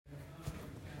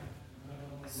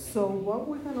So what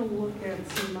we're going to look at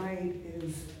tonight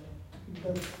is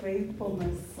the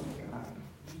faithfulness of God.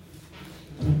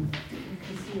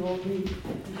 Because we all need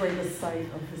greater sight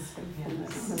of his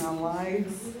faithfulness in our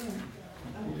lives.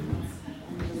 I'm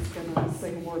just going to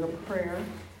say a word of prayer.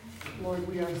 Lord,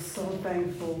 we are so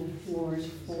thankful, Lord,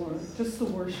 for just the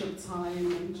worship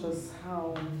time and just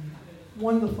how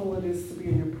wonderful it is to be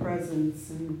in your presence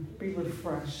and be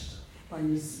refreshed by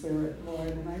your Spirit,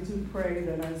 Lord. And I do pray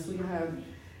that as we have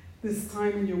this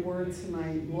time in your word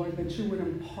tonight, Lord, that you would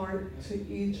impart to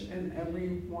each and every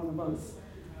one of us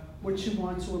what you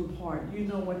want to impart. You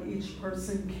know what each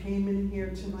person came in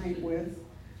here tonight with.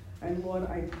 And Lord,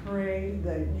 I pray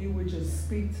that you would just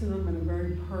speak to them in a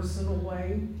very personal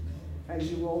way,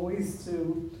 as you always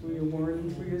do, through your word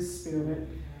and through your Spirit.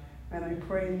 And I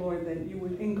pray, Lord, that you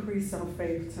would increase our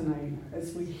faith tonight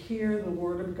as we hear the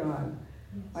word of God.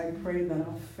 I pray that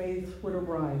our faith would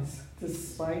arise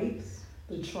despite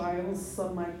the trials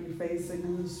some might be facing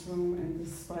in this room and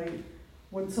despite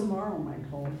what tomorrow might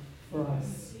hold for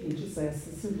us. We just ask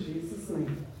this in Jesus'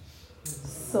 name.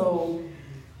 So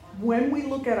when we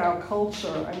look at our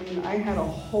culture, I mean, I had a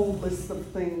whole list of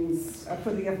things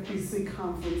for the FPC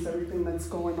conference, everything that's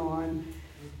going on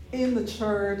in the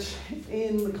church,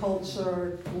 in the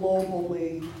culture,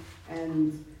 globally,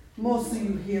 and most of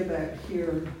you hear that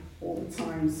here all the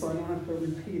time, so I don't have to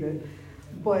repeat it.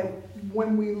 But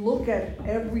when we look at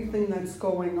everything that's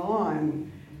going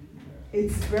on,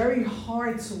 it's very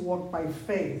hard to walk by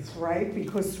faith, right?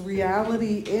 Because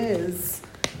reality is,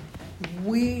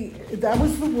 that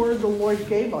was the word the Lord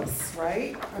gave us,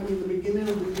 right? I mean, the beginning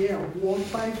of the year,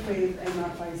 walk by faith and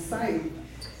not by sight.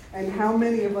 And how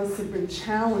many of us have been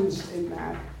challenged in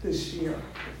that this year?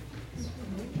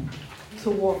 To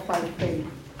walk by faith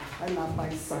and not by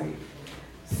sight.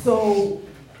 So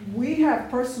we have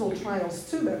personal trials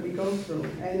too that we go through,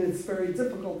 and it's very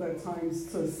difficult at times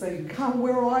to say, God,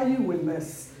 where are you in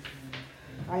this?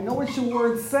 I know what your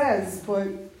word says, but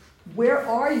where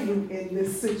are you in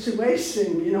this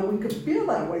situation? You know, we could feel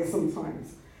that way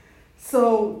sometimes.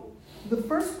 So the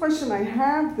first question I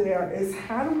have there is,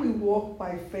 how do we walk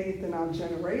by faith in our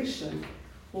generation?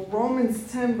 Well,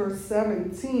 Romans 10 verse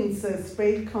 17 says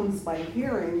faith comes by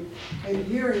hearing, and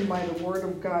hearing by the word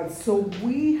of God. So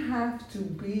we have to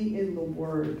be in the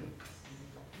word,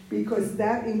 because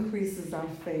that increases our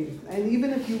faith. And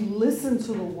even if you listen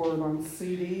to the word on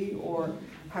CD or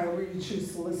however you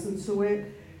choose to listen to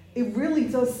it, it really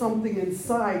does something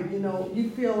inside. You know, you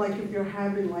feel like if you're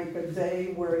having like a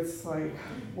day where it's like,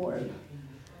 Lord,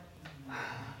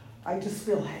 I just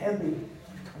feel heavy.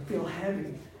 I feel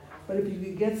heavy. But if you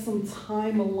could get some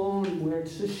time alone where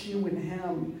it's just you and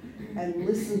him and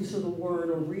listen to the word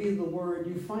or read the word,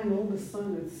 you find all of a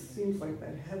sudden it seems like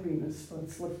that heaviness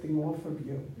starts lifting off of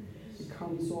you. It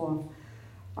comes off.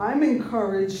 I'm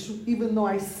encouraged, even though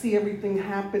I see everything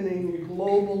happening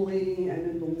globally and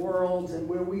in the world and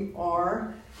where we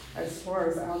are as far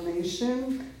as our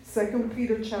nation. 2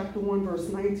 Peter chapter 1, verse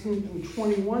 19 through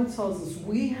 21 tells us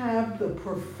we have the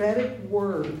prophetic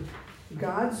word,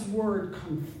 God's word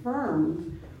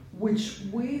confirmed, which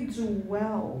we do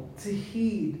well to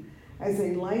heed as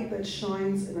a light that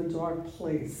shines in a dark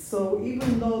place. So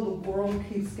even though the world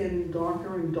keeps getting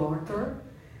darker and darker,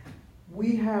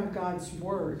 we have God's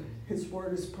word. His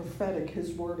word is prophetic.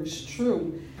 His word is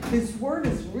true. His word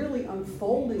is really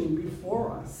unfolding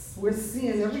before us. We're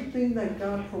seeing everything that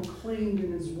God proclaimed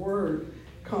in his word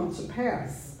come to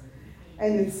pass.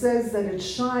 And it says that it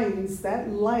shines, that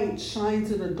light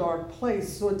shines in a dark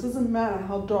place. So it doesn't matter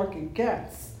how dark it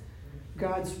gets.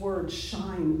 God's word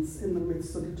shines in the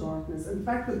midst of the darkness. In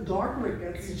fact, the darker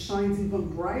it gets, it shines even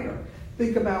brighter.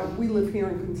 Think about, we live here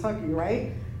in Kentucky,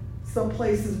 right? Some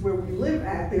places where we live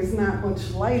at, there's not much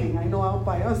lighting. I know out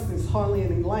by us, there's hardly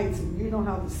any lights. And you know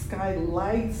how the sky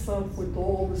lights up with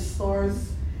all the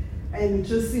stars? And it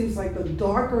just seems like the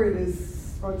darker it is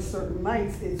on certain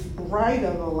nights, it's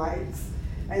brighter, the lights.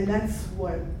 And that's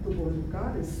what the word of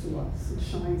God is to us. It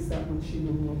shines that much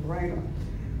even more brighter.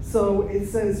 So it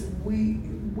says we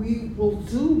will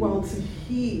do well to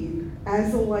heed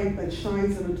as a light that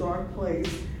shines in a dark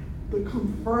place the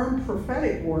confirmed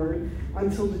prophetic word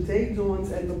until the day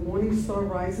dawns and the morning star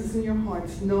rises in your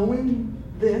hearts, knowing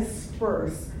this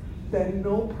first, that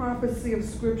no prophecy of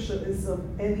Scripture is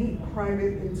of any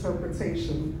private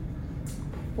interpretation.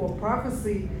 For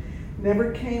prophecy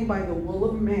never came by the will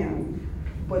of man,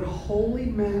 but holy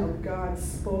men of God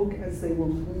spoke as they were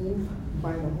moved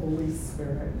by the Holy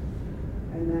Spirit.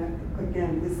 And that,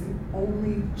 again, is the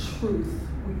only truth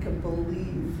we can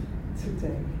believe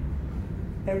today.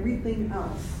 Everything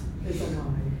else is a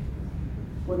lie.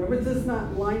 Whatever does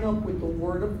not line up with the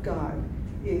Word of God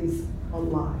is a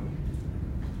lie.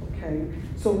 Okay?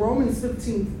 So Romans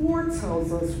 15:4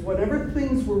 tells us whatever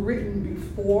things were written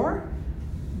before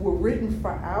were written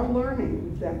for our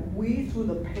learning, that we, through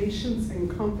the patience and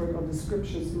comfort of the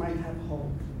scriptures, might have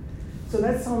hope. So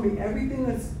that's telling me everything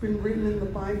that's been written in the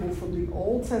Bible, from the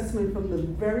Old Testament, from the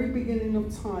very beginning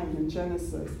of time in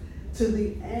Genesis, to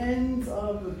the end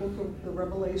of the book of the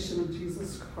Revelation of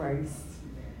Jesus Christ,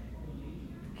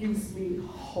 gives me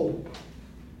hope.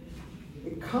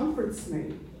 It comforts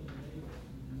me.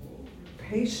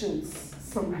 Patience,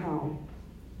 somehow.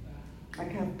 I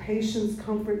can have patience,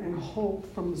 comfort, and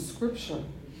hope from the scripture.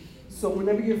 So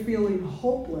whenever you're feeling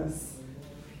hopeless,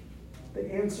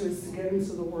 the answer is to get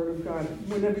into the Word of God.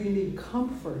 Whenever you need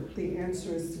comfort, the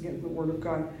answer is to get in the Word of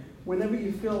God. Whenever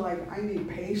you feel like I need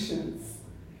patience,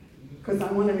 because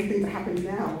I want everything to happen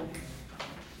now.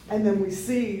 And then we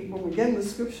see, when we get in the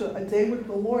scripture, a day with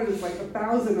the Lord is like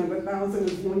 1,000, and 1,000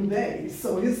 is one day.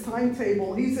 So his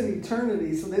timetable, he's in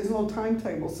eternity, so there's no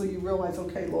timetable. So you realize,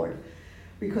 okay, Lord,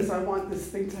 because I want this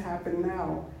thing to happen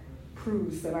now,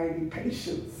 proves that I need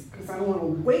patience, because I don't want to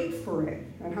wait for it.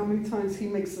 And how many times he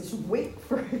makes us wait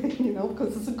for it,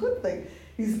 because it's a good thing.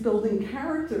 He's building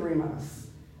character in us.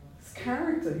 It's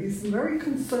character. He's very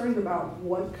concerned about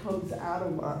what comes out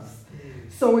of us.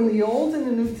 So in the Old and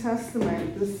the New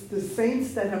Testament, the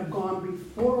saints that have gone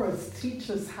before us teach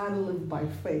us how to live by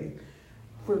faith.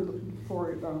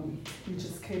 We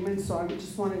just came in, so I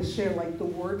just wanted to share, like, the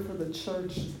word for the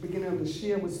church at the beginning of this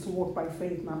year was to walk by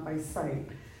faith, not by sight.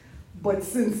 But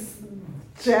since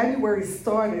January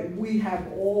started, we have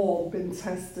all been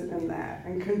tested in that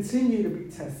and continue to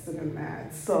be tested in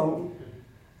that. So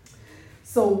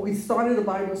we started a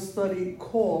Bible study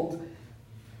called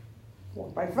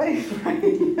Walk by Faith,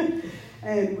 right?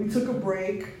 And we took a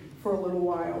break for a little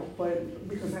while, but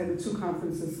because I had the 2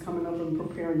 conferences coming up and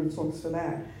preparing the talks for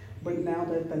that. But now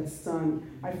that that's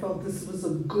done, I felt this was a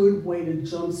good way to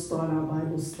jumpstart our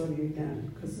Bible study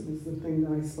again, because it was the thing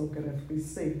that I spoke at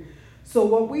FBC. So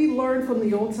what we learned from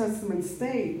the Old Testament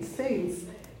saints,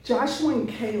 Joshua and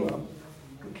Caleb,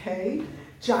 okay?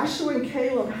 Joshua and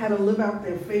Caleb had to live out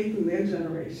their faith in their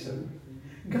generation.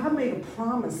 God made a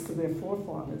promise to their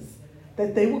forefathers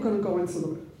that they were going to go into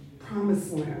the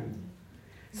promised land.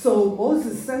 So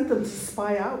Moses sent them to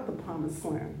spy out the promised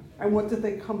land. And what did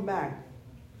they come back?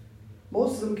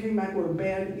 Most of them came back with a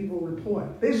bad, evil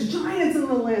report. There's giants in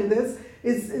the land. There's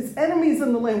enemies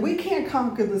in the land. We can't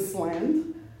conquer this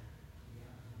land.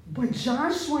 But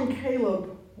Joshua and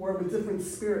Caleb were of a different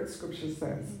spirit, Scripture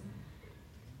says.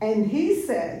 And he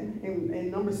said in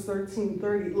Numbers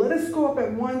 13:30, let us go up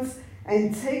at once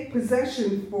and take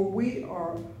possession, for we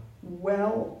are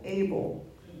well able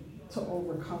to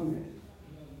overcome it.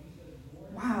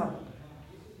 Wow.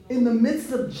 In the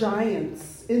midst of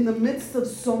giants, in the midst of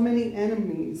so many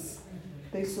enemies,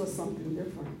 they saw something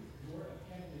different.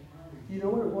 You know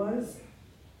what it was?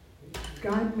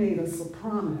 God made us a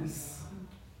promise.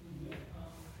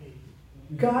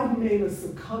 God made us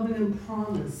a covenant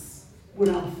promise with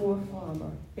our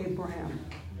forefather, Abraham.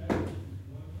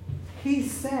 He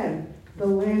said the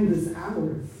land is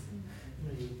ours.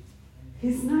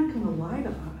 He's not going to lie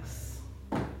to us.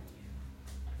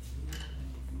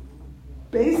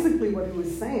 Basically what he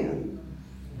was saying,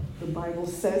 the Bible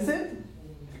says it,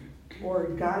 or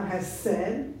God has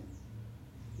said.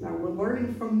 Now we're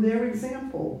learning from their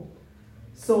example.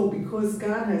 So because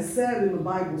God has said and the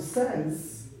Bible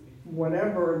says,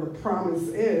 whatever the promise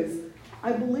is,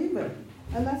 I believe it.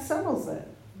 And that settles it.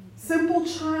 Simple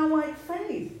childlike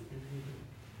faith.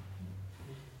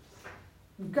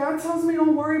 God tells me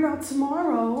don't worry about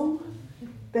tomorrow,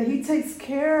 that he takes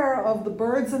care of the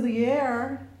birds of the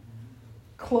air,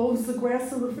 clothes the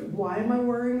grass of the field. Why am I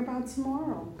worrying about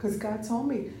tomorrow? Because God told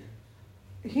me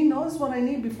he knows what I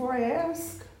need before I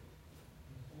ask.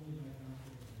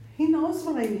 He knows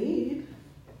what I need.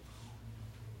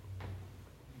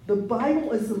 The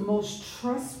Bible is the most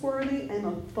trustworthy and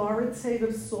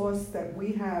authoritative source that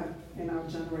we have in our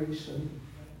generation.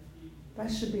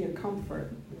 That should be a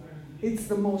comfort. It's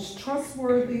the most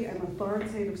trustworthy and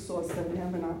authoritative source that we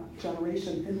have in our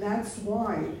generation. And that's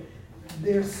why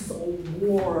there's a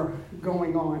war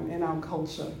going on in our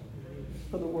culture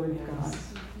for the Word of God,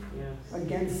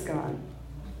 against God.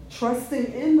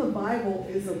 Trusting in the Bible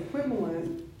is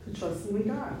equivalent to trusting in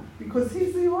God, because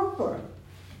he's the author.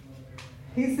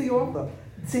 He's the author.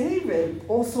 David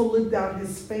also lived out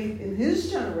his faith in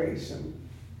his generation.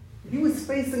 He was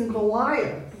facing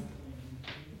Goliath.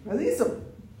 Now these are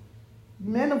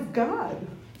men of God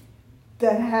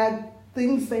that had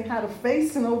things they had to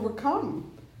face and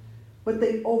overcome. but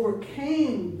they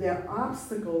overcame their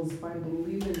obstacles by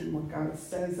believing in what God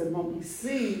says. And what we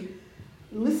see,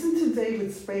 listen to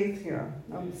David's faith here.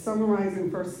 I'm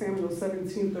summarizing 1 Samuel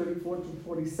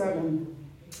 17:34-47.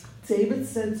 David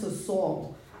said to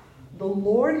Saul, "The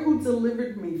Lord who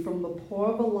delivered me from the paw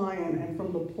of a lion and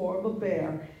from the paw of a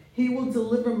bear, he will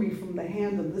deliver me from the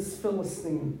hand of this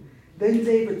Philistine." Then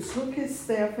David took his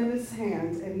staff in his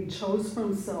hand, and he chose for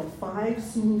himself 5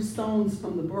 smooth stones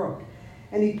from the brook.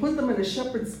 And he put them in a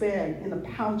shepherd's bag in a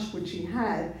pouch which he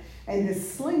had, and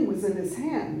his sling was in his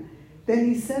hand. Then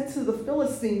he said to the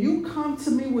Philistine, "You come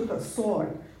to me with a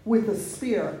sword, with a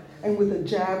spear, and with a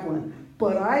javelin.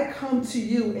 But I come to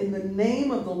you in the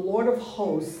name of the Lord of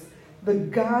hosts, the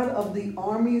God of the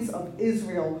armies of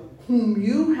Israel, whom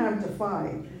you have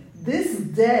defied. This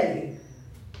day,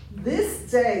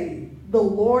 the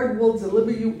Lord will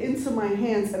deliver you into my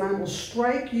hands, and I will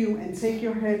strike you and take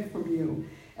your head from you.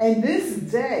 And this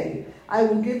day I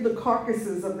will give the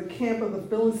carcasses of the camp of the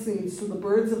Philistines to the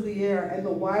birds of the air and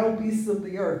the wild beasts of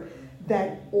the earth,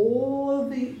 that all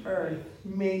the earth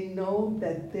may know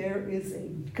that there is a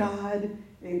God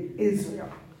in Israel.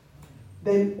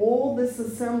 Then all this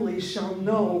assembly shall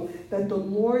know that the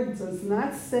Lord does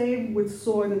not save with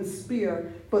sword and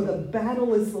spear, but the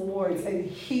battle is the Lord's, and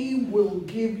he will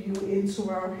give you into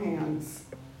our hands."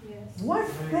 Yes. What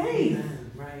faith!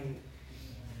 Right.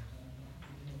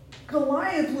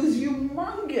 Goliath was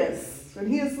humongous, and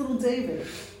here's little David.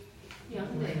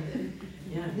 Young David.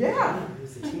 Yeah.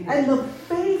 And the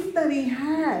faith that he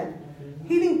had,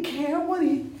 he didn't care what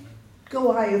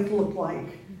Goliath looked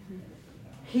like.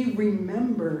 He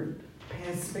remembered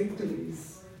past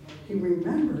victories. He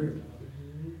remembered.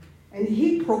 And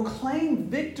he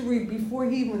proclaimed victory before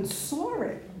he even saw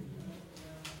it.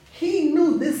 He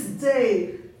knew this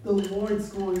day the Lord's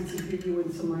going to give you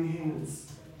into my hands.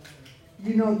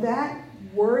 You know, that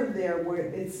word there where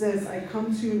it says, "I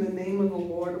come to you in the name of the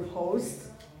Lord of hosts,"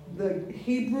 the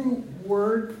Hebrew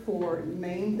word for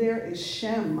name there is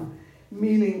Shem,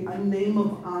 meaning a name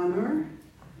of honor,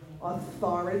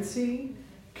 authority,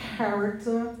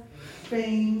 character,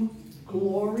 fame,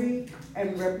 glory,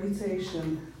 and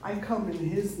reputation. I come in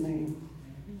his name.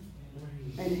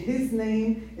 And his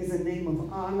name is a name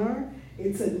of honor.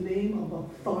 It's a name of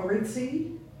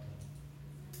authority.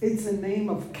 It's a name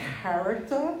of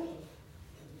character,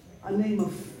 a name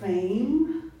of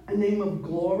fame, a name of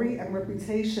glory and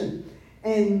reputation.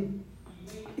 And,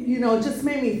 you know, it just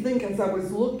made me think as I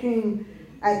was looking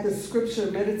at the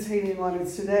scripture, meditating on it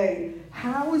today,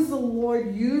 how is the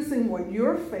Lord using what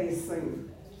you're facing,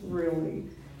 really,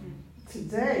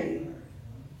 today,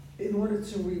 in order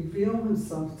to reveal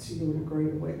himself to you in a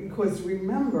greater way? Because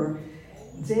remember,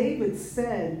 David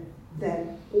said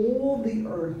that all the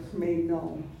earth may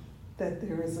know that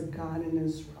there is a God in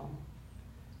Israel.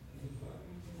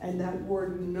 And that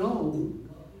word know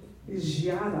is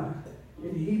yada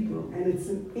in Hebrew, and it's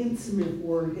an intimate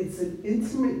word. It's an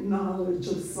intimate knowledge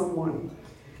of someone.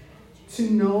 To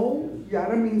know,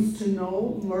 yada means to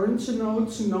know, learn to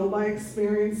know by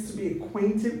experience, to be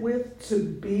acquainted with, to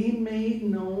be made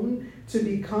known, to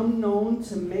become known,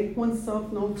 to make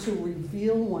oneself known, to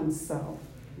reveal oneself.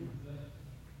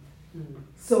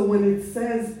 So when it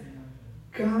says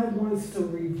God wants to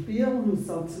reveal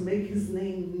himself, to make his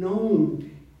name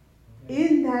known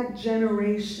in that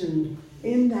generation,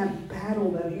 in that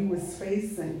battle that he was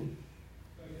facing,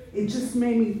 it just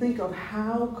made me think of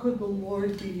how could the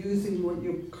Lord be using what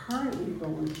you're currently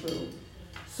going through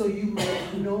so you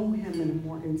might know him in a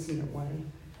more intimate way.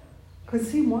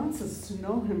 Because he wants us to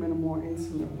know him in a more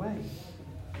intimate way.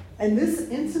 And this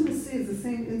intimacy is the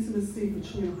same intimacy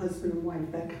between a husband and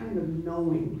wife, that kind of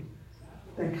knowing,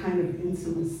 that kind of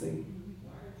intimacy.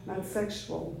 Not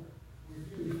sexual.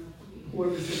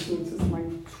 Whoever's listening to this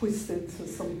might twist it to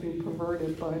something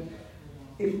perverted, but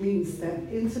it means that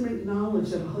intimate knowledge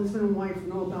that a husband and wife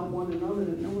know about one another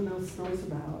that no one else knows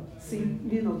about. See,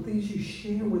 you know, things you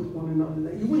share with one another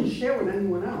that you wouldn't share with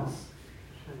anyone else.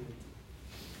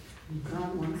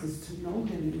 God wants us to know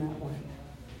him in that way.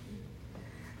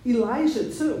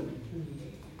 Elijah, too,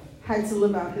 had to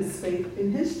live out his faith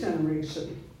in his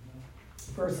generation.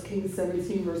 1 Kings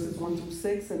 17, verses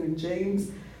 1-6, and in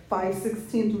James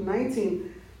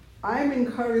 5:16-19. I'm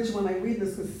encouraged when I read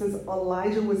this because it says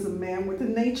Elijah was a man with a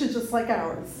nature just like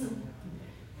ours.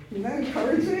 Isn't that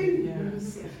encouraging?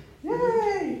 Yes.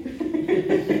 Yay!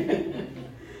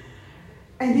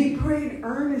 And he prayed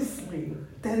earnestly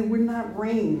that it would not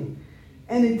rain.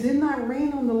 And it did not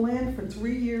rain on the land for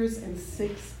 3 years and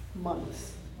 6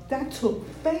 months. That took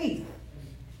faith.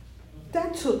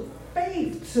 That took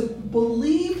faith to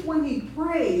believe when he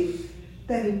prayed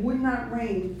that it would not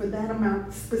rain for that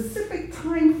amount, specific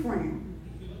time frame.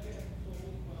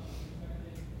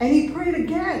 And he prayed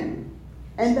again,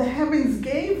 and the heavens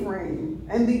gave rain,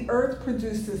 and the earth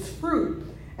produced its fruit.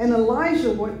 And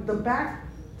Elijah, what the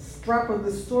backdrop of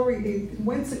the story, he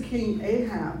went to King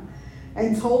Ahab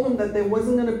and told him that there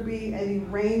wasn't going to be any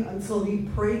rain until he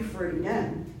prayed for it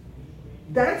again.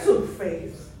 That took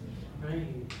faith. Right.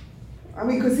 I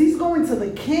mean, because he's going to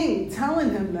the king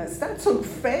telling him this. That took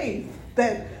faith,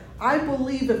 that I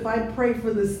believe if I pray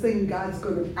for this thing, God's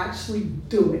going to actually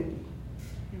do it.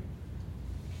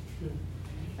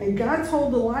 And God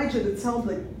told Elijah to tell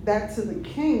that to the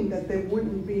king, that there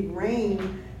wouldn't be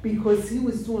rain, because he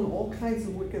was doing all kinds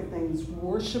of wicked things,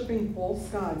 worshiping false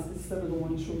gods instead of the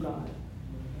one true God.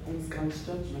 And it's God's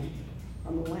judgment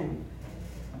on the land.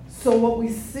 So what we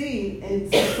see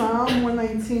in Psalm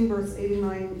 119, verse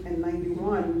 89 and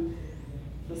 91,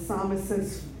 the psalmist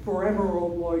says, "Forever, O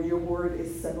Lord, your word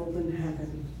is settled in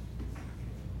heaven."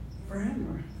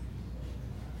 Forever.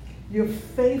 Your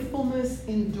faithfulness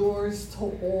endures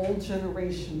to all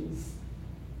generations.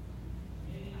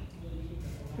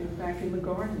 Think back in the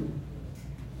garden.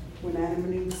 When Adam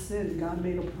and Eve sinned, God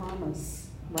made a promise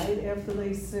right after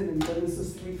they sinned in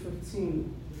Genesis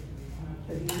 3:15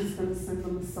 that he was going to send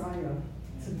the Messiah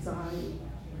to die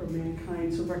for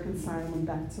mankind, to reconcile them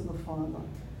back to the Father.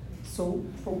 So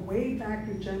from way back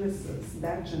in Genesis,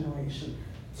 that generation,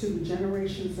 to the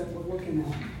generations that we're looking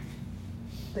at,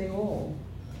 they all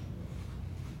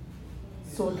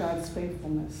saw God's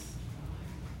faithfulness.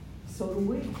 So do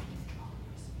we.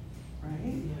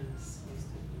 Right? Yes.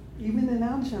 Even in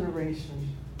our generation,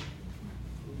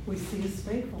 we see his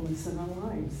faithfulness in our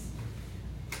lives.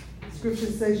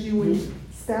 Scripture says you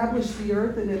establish the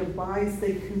earth and it abides.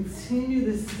 They continue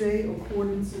this day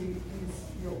according to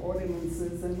your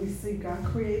ordinances. And we see God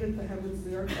created the heavens,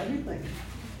 the earth, everything.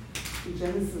 In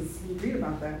Genesis, we read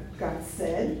about that. God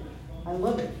said, I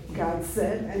love it. God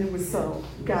said, and it was so.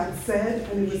 God said,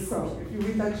 and it was so. If you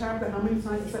read that chapter, how many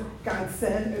times it said, God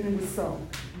said, and it was so.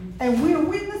 And we are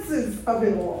witnesses of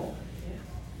it all.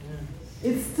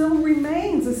 It still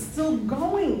remains. It's still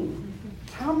going.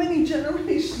 How many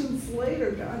generations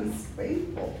later, God is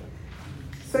faithful.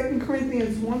 2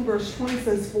 Corinthians 1 verse 20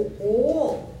 says, for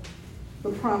all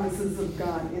the promises of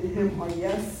God in him are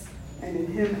yes, and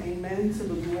in him amen, to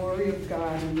the glory of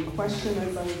God. And the question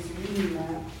as I was reading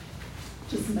that,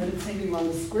 just meditating on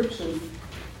the scriptures,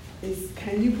 is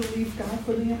can you believe God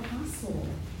for the impossible?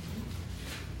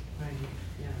 Right.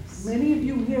 Yes. Many of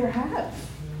you here have.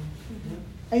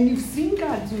 And you've seen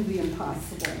God do the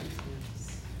impossible.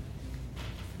 Yes.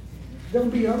 There'll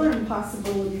be other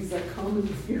impossibilities that come in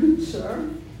the future,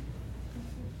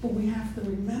 but we have to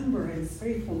remember his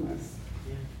faithfulness.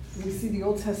 Yes. We see the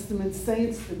Old Testament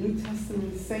saints, the New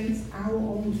Testament saints, our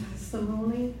own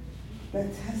testimony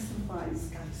that testifies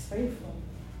God's faithful.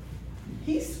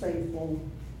 He's faithful.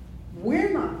 We're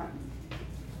not,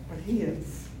 but he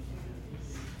is.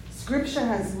 Scripture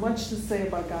has much to say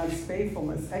about God's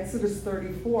faithfulness. Exodus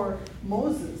 34,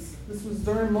 Moses. This was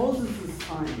during Moses'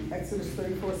 time. Exodus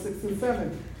 34, 6 and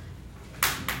 7.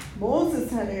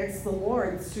 Moses had asked the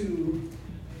Lord to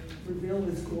reveal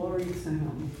his glory to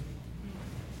him.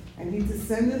 And he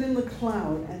descended in the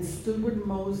cloud and stood with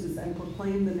Moses and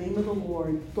proclaimed the name of the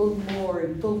Lord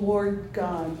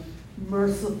God,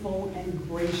 merciful and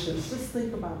gracious. Just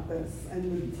think about this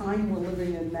and the time we're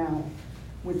living in now,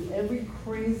 with every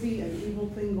crazy and evil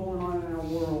thing going on in our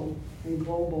world and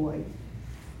globally.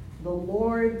 The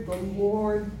Lord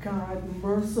God,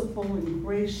 merciful and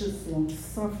gracious,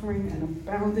 long-suffering and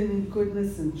abounding in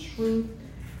goodness and truth,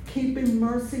 keeping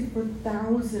mercy for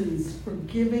thousands,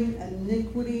 forgiving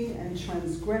iniquity and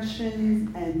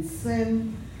transgression and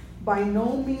sin, by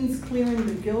no means clearing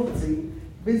the guilty,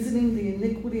 visiting the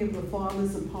iniquity of the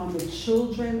fathers upon the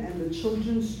children and the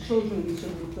children's children to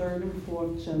the third and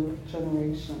fourth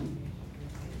generation.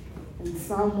 In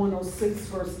Psalm 106,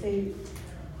 verse 8,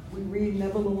 we read,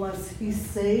 nevertheless, he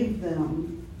saved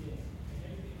them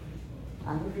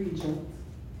out of Egypt,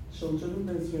 children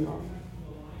of Israel,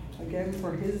 again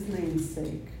for his name's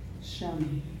sake,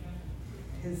 Shem,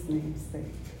 his name's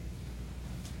sake,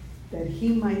 that he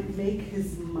might make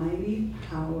his mighty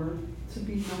power to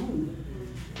be known.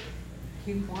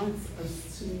 He wants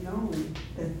us to know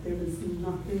that there is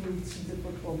nothing too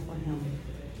difficult for him.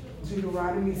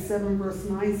 Deuteronomy 7 verse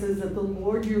 9 says that the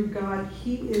Lord your God,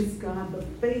 he is God, the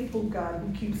faithful God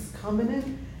who keeps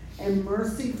covenant and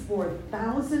mercy for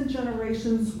 1,000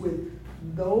 generations with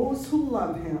those who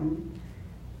love him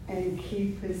and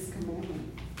keep his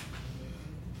commandment.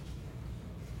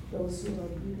 Those who are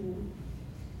obedient.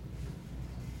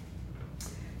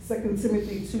 2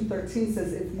 Timothy 2:13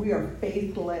 says, if we are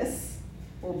faithless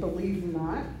or believe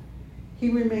not, he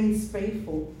remains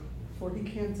faithful, for he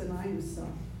can't deny himself.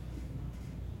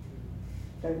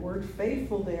 That word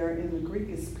faithful there in the Greek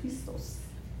is pistos,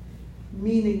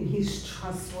 meaning he's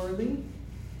trustworthy,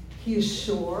 he is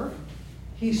sure,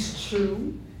 he's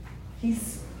true,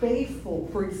 he's faithful.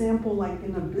 For example, like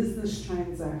in a business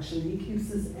transaction, he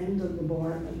keeps his end of the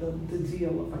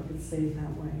deal, if I could say it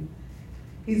that way.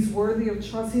 He's worthy of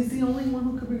trust. He's the only one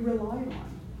who could be relied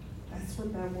on. That's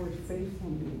what that word faithful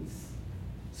means.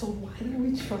 So why do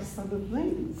we trust other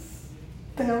things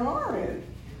that aren't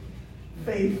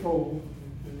faithful?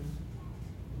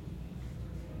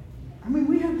 I mean,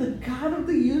 we have the God of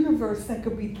the universe that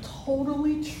could be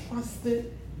totally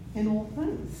trusted in all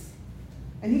things.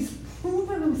 And he's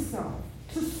proven himself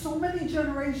to so many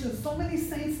generations, so many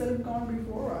saints that have gone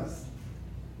before us.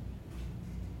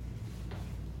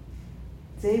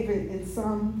 David in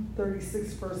Psalm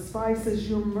 36 verse 5 says,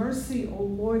 your mercy, O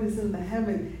Lord, is in the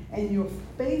heaven, and your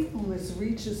faithfulness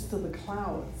reaches to the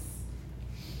clouds.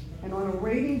 And on a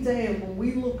rainy day, when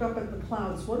we look up at the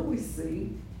clouds, what do we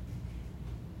see?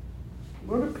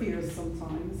 What appears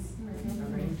sometimes?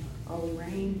 A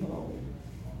rainbow.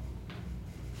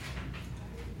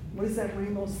 What does that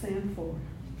rainbow stand for?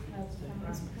 That's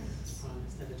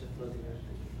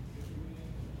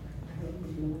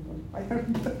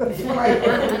what I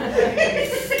heard.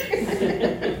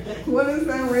 What does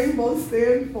that rainbow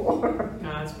stand for?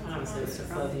 God's promises to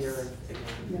flood the earth again.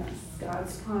 Yes,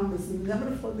 God's promise never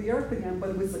to flood the earth again,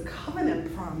 but it was a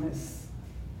covenant promise.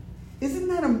 Isn't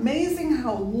that amazing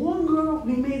how long ago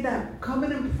we made that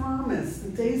covenant promise, the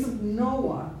days of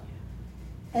Noah?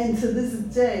 And to this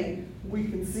day, we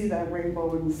can see that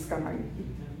rainbow in the sky.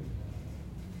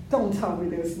 Don't tell me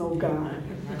there's no God.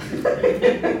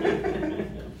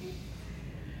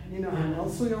 You know how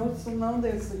else we also know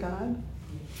there's the God?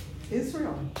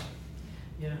 Israel.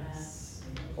 Yes.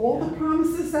 All the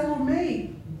promises that were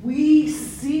made. We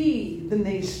see the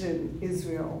nation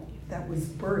Israel that was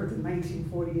birthed in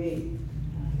 1948.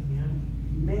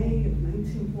 May of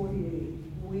 1948.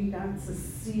 We got to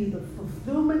see the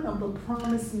fulfillment of the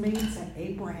promise made to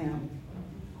Abraham.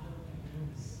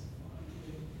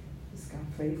 Is God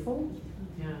faithful?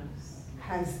 Yes.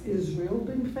 Has Israel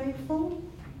been faithful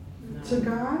No. to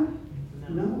God?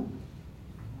 No.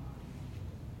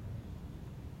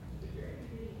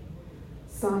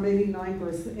 Psalm 89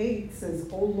 verse 8 says,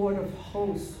 O Lord of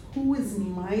hosts, who is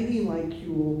mighty like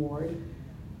you, O Lord?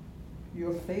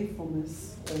 Your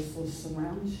faithfulness also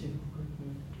surrounds you.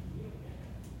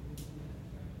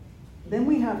 Then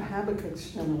we have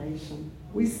Habakkuk's generation.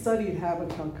 We studied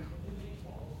Habakkuk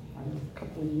a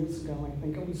couple of years ago, I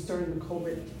think. It was during the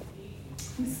COVID.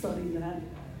 We studied that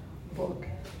book.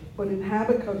 But in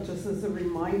Habakkuk, just as a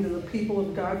reminder, the people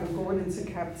of God were going into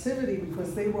captivity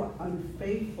because they were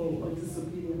unfaithful or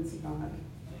disobedient to God.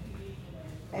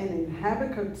 And in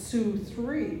Habakkuk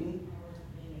 2:3,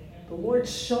 the Lord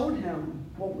showed him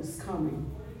what was coming.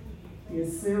 The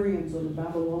Assyrians or the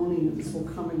Babylonians were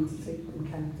coming to take them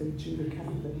captive, Judah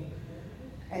captive.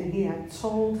 And he had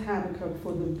told Habakkuk,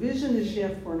 for the vision is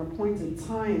yet for an appointed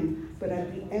time, but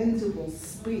at the end it will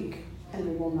speak and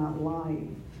it will not lie.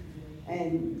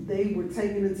 And they were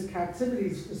taken into captivity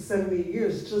for 70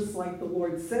 years, just like the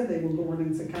Lord said they were going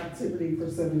into captivity for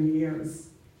 70 years.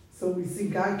 So we see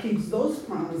God keeps those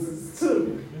promises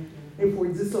too, if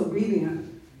we're disobedient.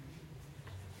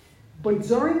 But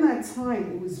during that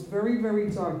time, it was very,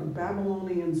 very dark. The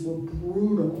Babylonians were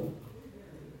brutal.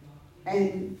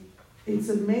 And it's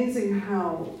amazing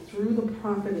how through the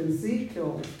prophet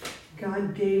Ezekiel,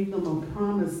 God gave them a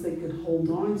promise they could hold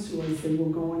on to as they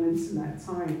were going into that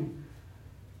time.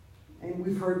 And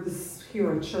we've heard this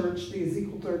here at church, the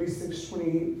Ezekiel 36,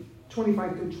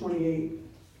 25 through 28.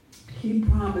 He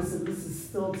promised, and this is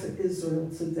still to Israel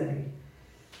today,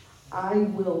 I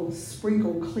will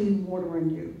sprinkle clean water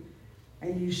on you,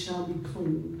 and you shall be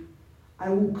clean. I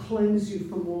will cleanse you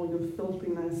from all your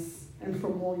filthiness and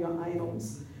from all your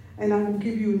idols. And I will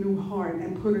give you a new heart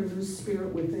and put a new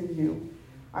spirit within you.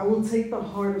 I will take the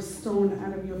heart of stone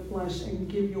out of your flesh and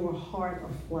give you a heart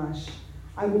of flesh.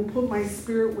 I will put my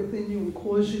spirit within you and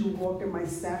cause you to walk in my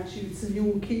statutes, and you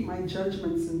will keep my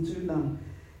judgments and do them.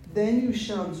 Then you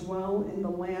shall dwell in the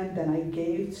land that I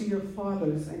gave to your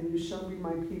fathers, and you shall be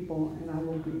my people, and I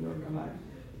will be your God.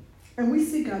 And we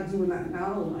see God doing that in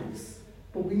our lives,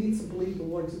 but we need to believe the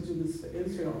Lord to do this for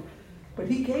Israel. But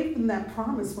he gave them that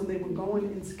promise when they were going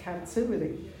into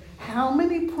captivity. How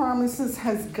many promises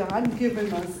has God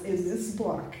given us in this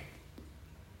book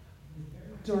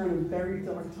during a very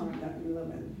dark time that we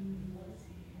live in,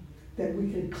 that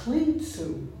we can cling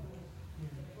to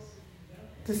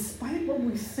despite what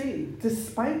we see,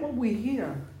 despite what we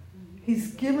hear,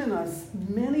 he's given us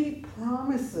many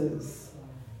promises.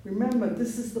 Remember,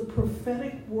 this is the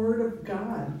prophetic word of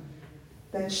God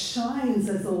that shines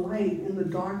as a light in the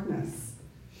darkness.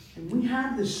 And we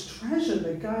have this treasure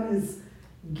that God has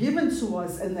given to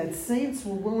us and that saints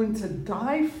were willing to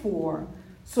die for,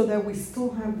 so that we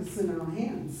still have this in our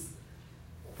hands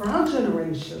for our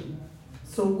generation,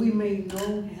 so we may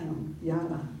know him,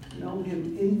 Yada, know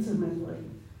him intimately.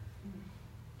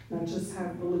 Not just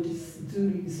have religious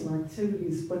duties or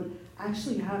activities, but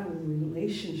actually have a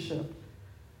relationship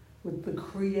with the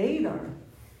Creator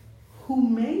who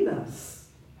made us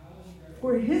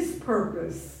for his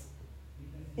purpose.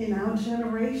 In our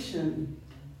generation,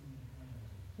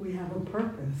 we have a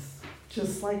purpose,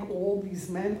 just like all these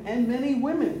men and many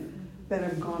women that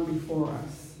have gone before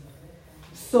us.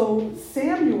 So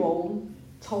Samuel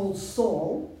told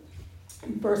Saul,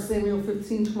 in 1 Samuel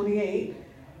 15:28,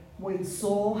 when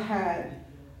Saul had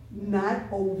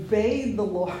not obeyed the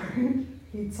Lord,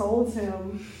 he told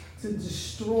him to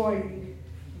destroy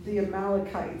the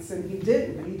Amalekites, and he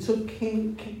didn't. He took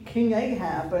King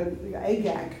Ahab,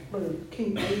 Agag.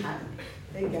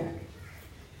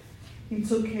 He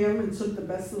took him and took the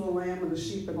best of the lamb and the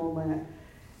sheep and all that.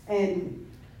 And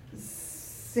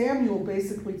Samuel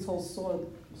basically told Saul,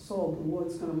 the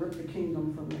Lord's going to rip the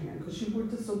kingdom from your hand because you were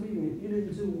disobedient. You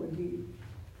didn't do what he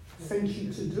sent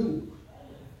you to do.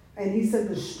 And he said,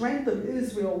 the strength of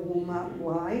Israel will not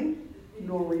lie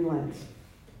nor relent.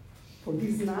 For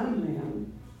he's not a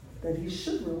man that he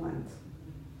should relent.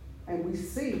 And we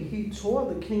see he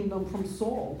tore the kingdom from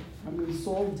Saul. I mean,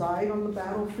 Saul died on the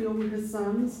battlefield with his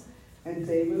sons, and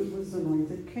David was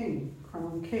anointed king,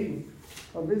 crowned king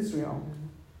of Israel.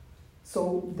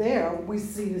 So there we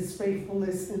see his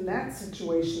faithfulness in that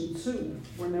situation too.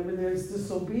 Whenever there's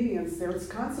disobedience, there's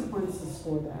consequences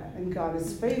for that. And God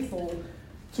is faithful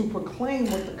to proclaim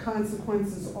what the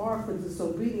consequences are for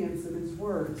disobedience in his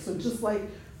word. So just like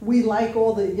we like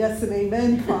all the yes and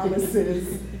amen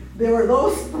promises, there are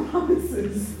those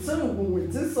promises too. When we're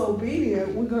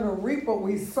disobedient, we're going to reap what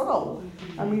we sow.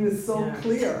 I mean, it's so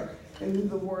clear in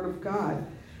the word of God.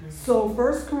 So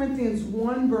 1 Corinthians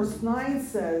 1 verse 9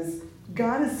 says,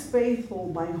 God is faithful,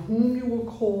 by whom you were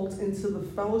called into the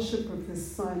fellowship of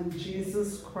his Son,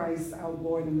 Jesus Christ our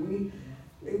Lord. And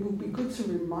it would be good to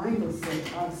remind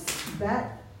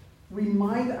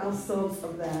remind ourselves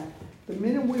of that. The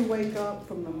minute we wake up,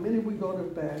 from the minute we go to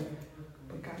bed,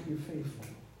 but God, you're faithful.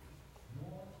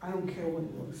 I don't care what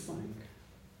it looks like.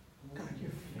 God,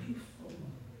 you're faithful.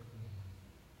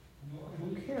 I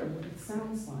don't care what it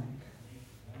sounds like.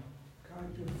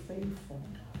 God, you're faithful.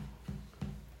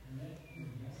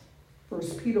 1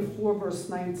 Peter 4 verse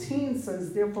 19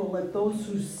 says, therefore let those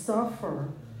who suffer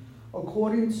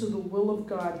according to the will of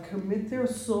God commit their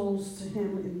souls to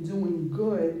him in doing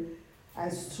good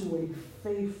as to a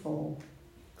faithful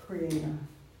Creator.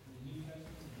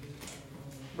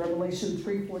 Revelation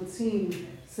 3:14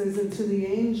 says, and to the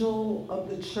angel of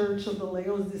the church of the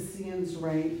Laodiceans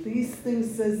write, these things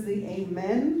says the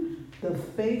Amen, the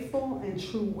faithful and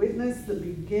true witness, the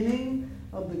beginning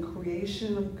of the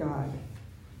creation of God.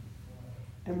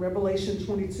 And Revelation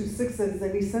 22:6 says,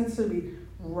 then he said to me,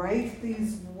 write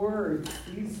these words.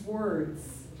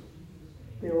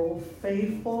 They're all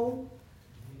faithful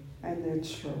and they're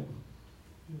true.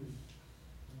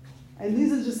 And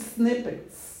these are just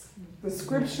snippets. The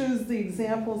scriptures, the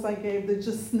examples I gave, they're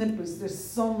just snippets. There's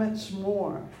so much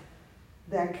more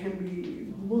that can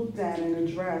be looked at and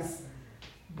addressed.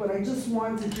 But I just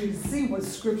wanted you to see what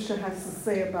scripture has to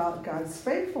say about God's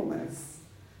faithfulness.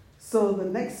 So the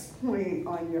next point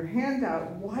on your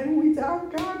handout, why do we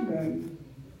doubt God then?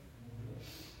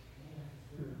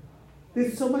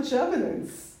 There's so much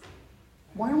evidence.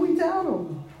 Why do we doubt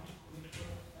him?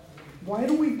 Why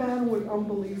do we battle with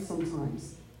unbelief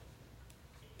sometimes?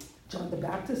 John the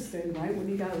Baptist did, right? When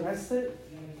he got arrested,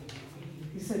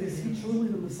 he said, is he truly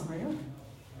the Messiah?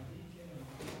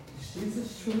 Is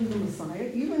Jesus truly the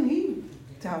Messiah? Even he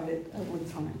doubted at one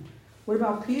time. What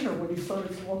about Peter when he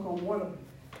started to walk on water?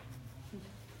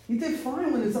 He did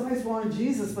fine when his eyes were on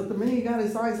Jesus, but the minute he got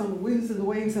his eyes on the winds and the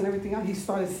waves and everything else, he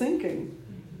started sinking.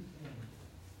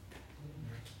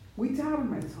 We doubt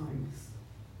him at times.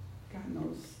 God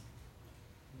knows.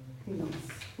 He knows.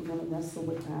 We're going to wrestle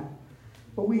with that.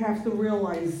 But we have to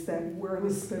realize that we're in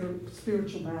a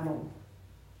spiritual battle.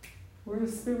 We're in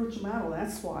a spiritual battle.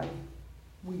 That's why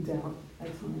we doubt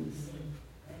at times.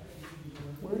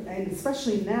 And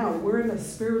especially now, we're in a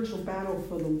spiritual battle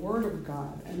for the Word of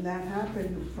God. And that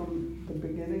happened from the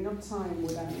beginning of time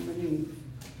with Adam and Eve.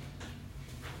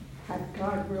 Had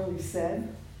God really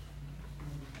said?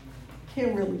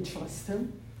 Can't really trust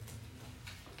him.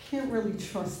 Can't really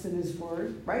trust in his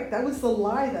word, right? That was the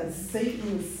lie that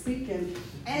Satan was speaking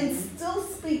and still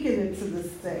speaking it to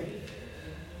this day.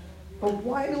 But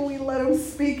why do we let him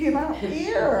speak in our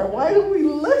ear? Why do we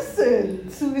listen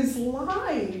to his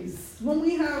lies when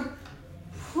we have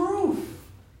proof,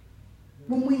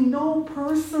 when we know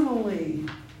personally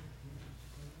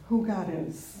who God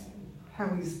is, how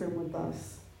he's been with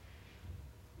us?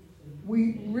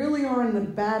 We really are in the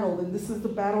battle, and this is the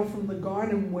battle from the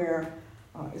garden where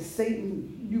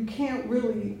Satan, you can't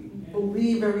really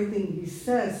believe everything he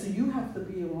says, so you have to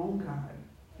be your own God.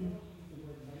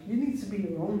 You need to be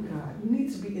your own God. You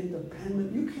need to be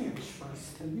independent. You can't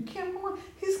trust him. You can't rely.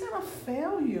 He's going to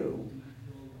fail you.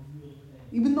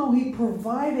 Even though he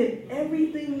provided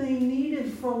everything they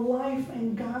needed for life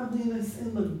and godliness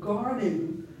in the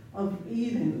Garden of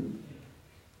Eden,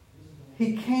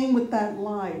 he came with that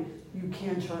lie. You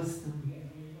can't trust him.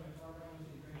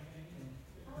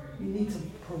 You need to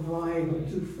provide or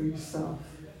do for yourself.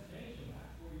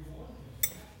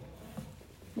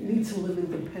 You need to live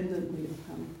independently of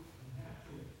him.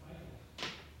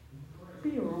 Be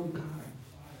your own God.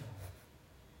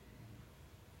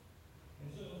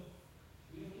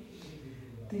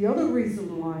 The other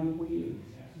reason why we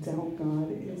doubt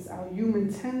God is our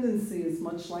human tendency is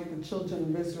much like the children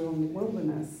of Israel in the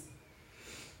wilderness.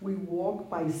 We walk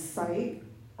by sight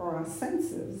or our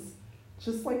senses,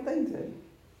 just like they did.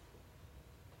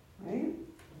 Right?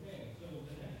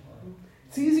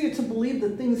 It's easier to believe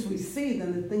the things we see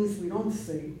than the things we don't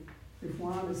see, if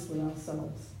we're honest with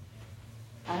ourselves.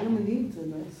 Adam and Eve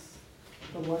did this.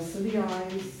 The lust of the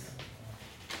eyes,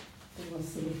 the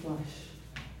lust of the flesh.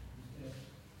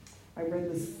 I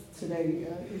read this today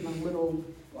in my little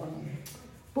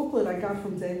booklet I got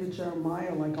from David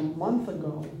Jeremiah like a month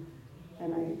ago.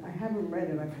 And I haven't read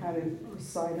it. I've had it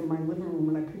aside in my living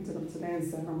room, and I picked it up today and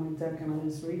sat on my deck, and I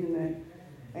was reading it.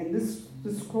 And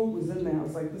this quote was in there. I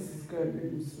was like, this is good.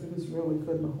 It was really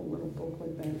good, the whole little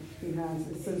booklet that he has.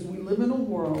 It says, we live in a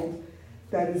world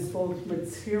that is both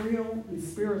material and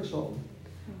spiritual.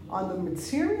 On the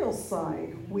material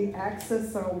side, we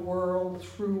access our world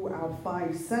through our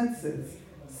five senses: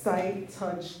 sight,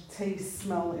 touch, taste,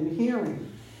 smell, and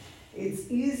hearing.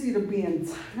 It's easy to be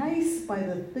enticed by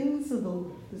the things of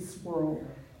this world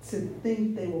to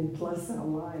think they will bless our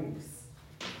lives.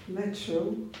 Isn't that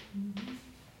true?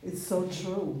 It's so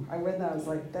true. I read that. I was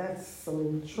like, that's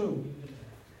so true.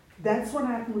 That's what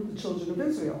happened with the children of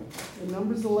Israel. In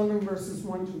Numbers 11, verses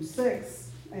 1 through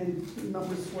 6, and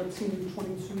Numbers 14,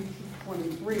 22 through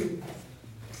 23,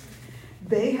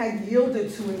 they had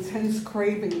yielded to intense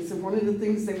cravings. And one of the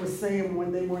things they were saying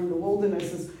when they were in the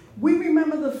wilderness is, we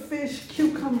remember the fish,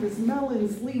 cucumbers,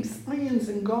 melons, leeks, onions,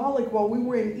 and garlic while we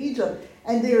were in Egypt,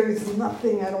 and there is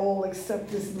nothing at all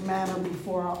except this manna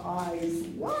before our eyes.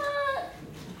 What?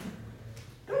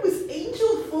 That was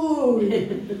angel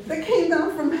food that came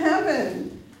down from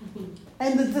heaven.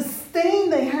 And the disdain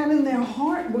they had in their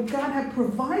heart, what God had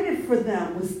provided for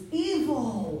them, was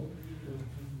evil.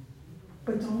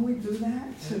 But don't we do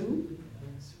that too?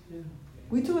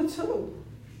 We do it too.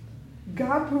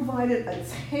 God provided a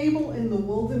table in the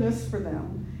wilderness for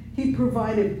them. He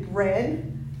provided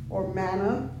bread or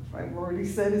manna. I've already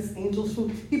said it's angel's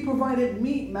food. He provided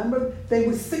meat. Remember, they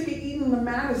were sick of eating the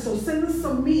manna, so send us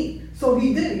some meat. So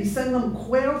he did. He sent them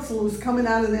quail till it was coming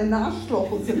out of their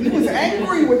nostrils. And he was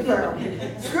angry with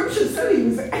them. Scripture said he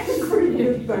was angry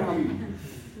with them.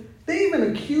 They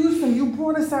even accused him, you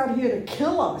brought us out here to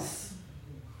kill us.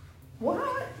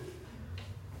 What?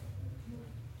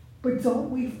 But don't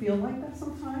we feel like that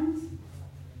sometimes?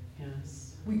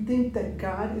 Yes. We think that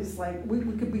God is like, we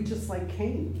could be just like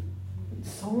Cain,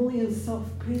 solely in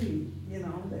self-pity,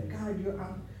 that God,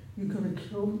 you're going to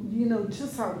kill,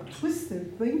 just how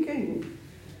twisted thinking.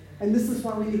 And this is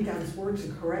why we need God's word to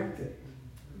correct it.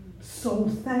 So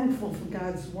thankful for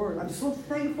God's word. I'm so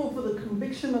thankful for the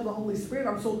conviction of the Holy Spirit.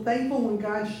 I'm so thankful when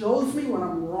God shows me when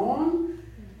I'm wrong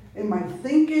in my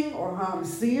thinking or how I'm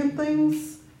seeing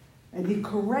things. And he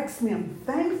corrects me. I'm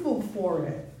thankful for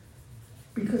it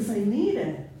because I need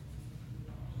it.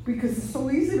 Because it's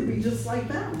so easy to be just like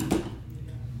them.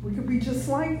 We could be just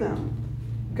like them.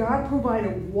 God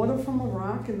provided water from a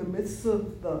rock in the midst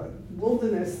of the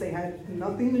wilderness. They had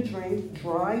nothing to drink,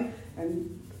 dry,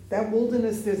 and that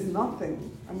wilderness, there's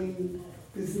nothing. I mean,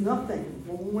 there's nothing.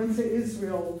 When we went to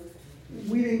Israel,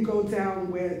 we didn't go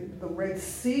down where the Red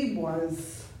Sea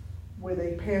was, where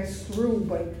they passed through,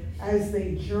 but as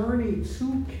they journeyed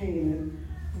to Canaan,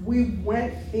 we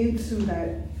went into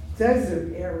that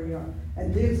desert area,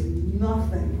 and there's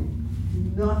nothing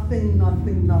there.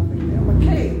 But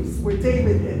caves where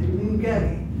David hid in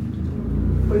Engedi.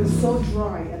 but it's so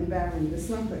dry and barren, there's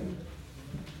nothing.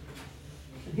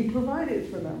 And he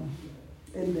provided for them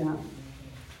in that.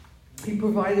 He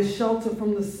provided shelter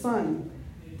from the sun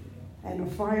and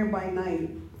a fire by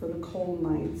night for the cold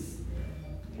nights.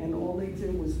 And all they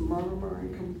did was murmur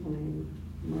and complain,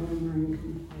 murmur and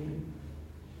complain.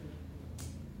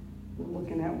 We're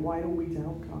looking at why do we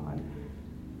doubt God?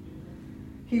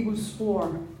 Hebrews 4,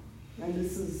 and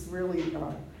this is really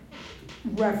a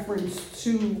reference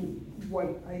to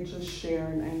what I just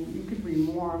shared, and you could read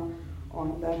more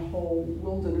on that whole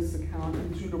wilderness account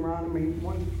in Deuteronomy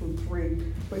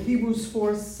 1-3. But Hebrews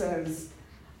 4 says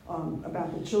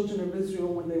about the children of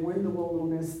Israel when they were in the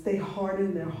wilderness, they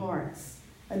hardened their hearts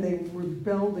and they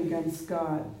rebelled against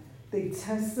God. They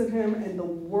tested him, and the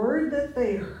word that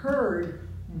they heard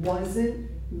wasn't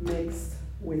mixed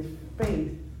with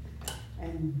faith.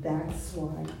 And that's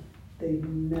why they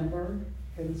never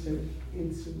entered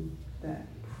into that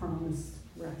promised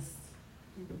rest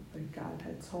that God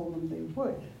had told them they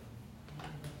would.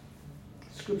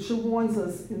 Scripture warns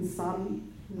us in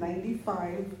Psalm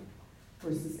 95,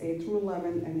 verses 8 through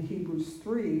 11, and Hebrews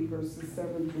 3, verses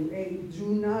 7 through 8. Do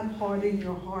not harden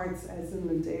your hearts as in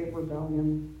the day of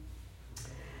rebellion,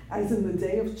 as in the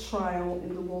day of trial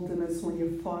in the wilderness when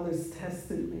your fathers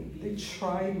tested me. They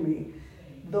tried me.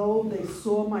 Though they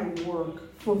saw my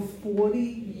work for 40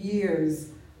 years,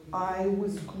 I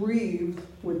was grieved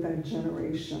with that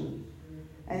generation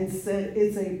and said,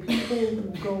 it's a people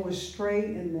who go astray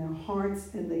in their hearts,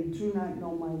 and they do not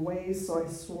know my ways. So I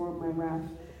swore in my wrath,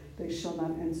 they shall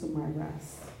not enter my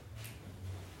rest.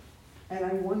 And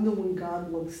I wonder when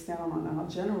God looks down on our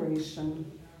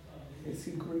generation, is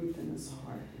he grieved in his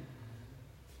heart?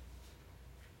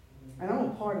 And I'm a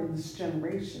part of this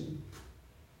generation.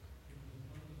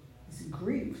 Is he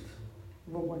grieved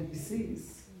over what he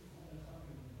sees?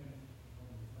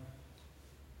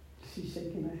 She's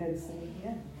shaking her head saying,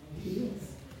 yeah, he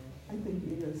is. I think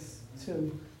he is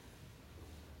too.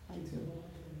 I do.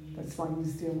 That's why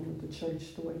he's dealing with the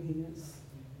church the way he is.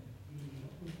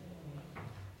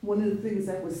 One of the things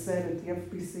that was said at the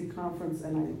FBC conference,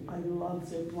 and I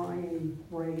loved it, Brian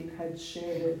Wright had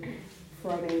shared it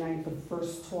Friday night, the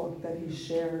first talk that he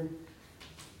shared.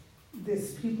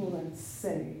 There's people that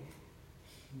say,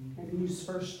 and he used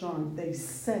 1 John, they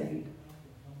say,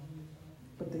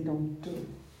 but they don't do.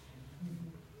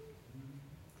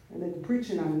 And then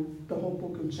preaching on the whole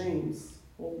book of James,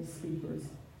 all the speakers.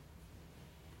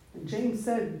 And James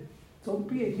said, don't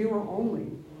be a hearer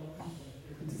only.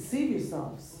 Deceive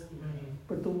yourselves.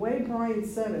 But the way Brian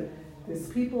said it, there's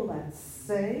people that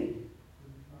say,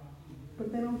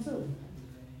 but they don't do.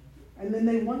 And then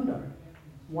they wonder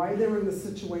why they're in the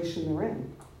situation they're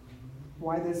in,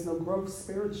 why there's no growth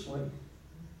spiritually.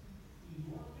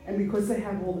 And because they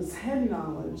have all this head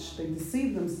knowledge, they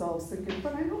deceive themselves thinking,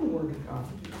 but I know the Word of God.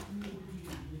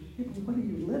 People, what are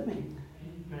you living?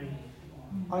 Right.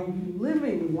 Are you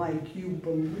living like you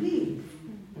believe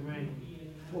Right.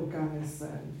 what God has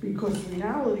said? Because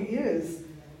reality is,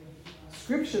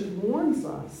 Scripture warns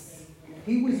us.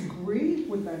 He was grieved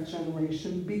with that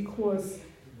generation because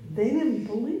they didn't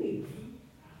believe.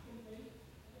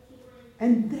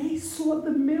 And they saw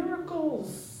the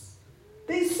miracles.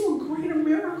 They saw greater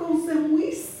miracles than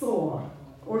we saw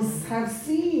or have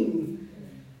seen.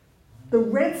 The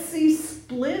Red Sea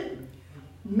split,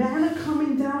 manna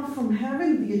coming down from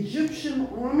heaven, the Egyptian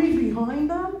army behind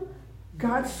them.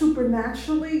 God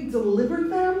supernaturally delivered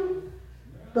them.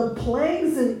 The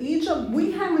plagues in Egypt,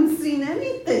 we haven't seen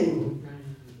anything.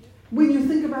 When you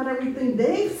think about everything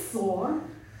they saw,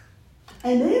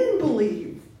 and they didn't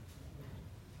believe.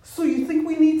 So you think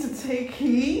we need to take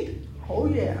heed? Oh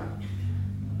yeah.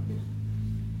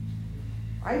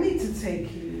 I need to take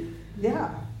heed.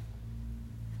 Yeah.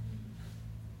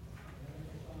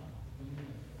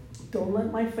 Don't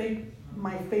let my faith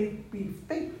be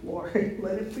fake, Lord.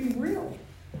 Let it be real.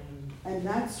 And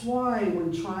that's why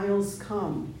when trials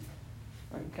come,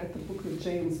 I got the book of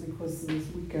James because this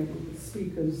weekend with the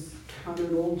speakers, count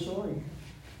it all joy.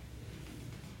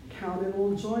 Count it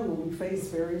all joy when we face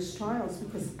various trials,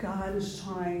 because God is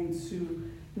trying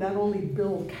to not only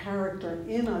build character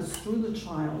in us through the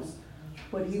trials,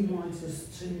 but he wants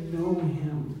us to know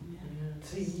him,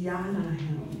 to yada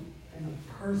him in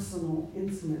a personal,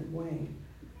 intimate way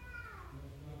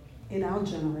in our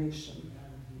generation.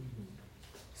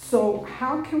 So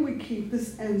how can we keep,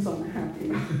 this ends on a happy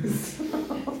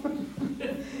note.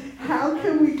 How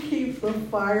can we keep the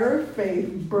fire of faith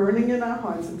burning in our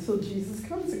hearts until Jesus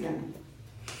comes again?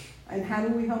 And how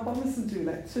do we help others to do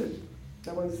that too?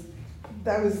 That was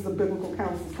the Biblical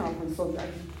Counsels Conference, so I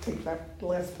take that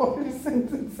last part of the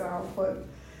sentence out. But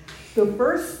the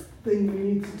first thing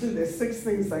we need to do. There's 6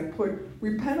 things I put.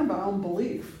 Repent of our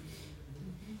unbelief.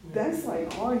 That's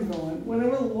like ongoing.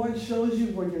 Whenever the Lord shows you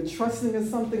when you're trusting in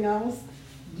something else,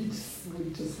 we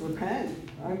just repent.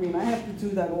 I mean, I have to do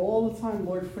that all the time.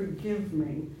 Lord, forgive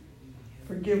me.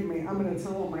 Forgive me. I'm going to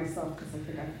tell on myself because I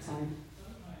think I have time.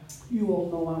 You all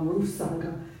know our roof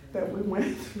saga that we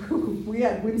went through. We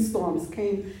had windstorms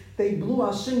came. They blew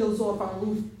our shingles off our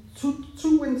roof.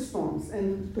 Two windstorms,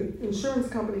 and the insurance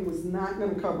company was not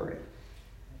going to cover it.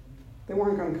 They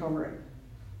weren't going to cover it.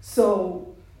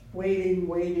 So waiting,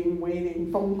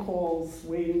 phone calls,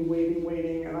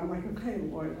 waiting. And I'm like, okay,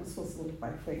 Lord, I'm supposed to live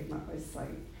by faith, not by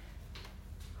sight.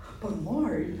 But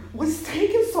Lord, what's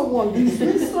taking so long? These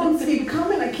windstorms keep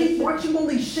coming. I keep watching all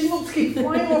these shingles keep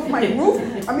flying off my roof.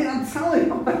 I mean, I'm telling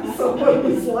you, that's what it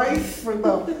was like for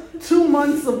the 2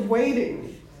 months of waiting.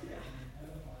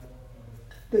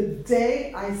 The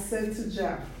day I said to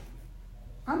Jeff,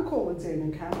 I'm calling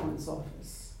David Cameron's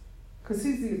office, because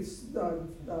he's the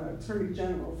Attorney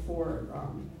General for,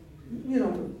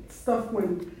 stuff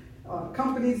when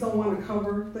companies don't want to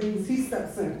cover things, he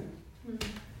steps in.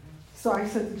 So I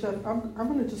said to Jeff, I'm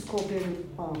going to just call David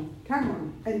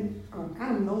Cameron, and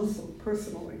Adam knows him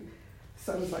personally.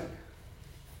 So I was like,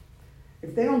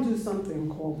 if they don't do something,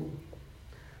 call me.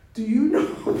 Do you know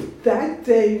that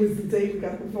day was the day we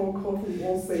got the phone call from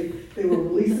Allstate. They were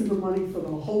releasing the money for the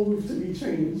whole roof to be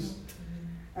changed.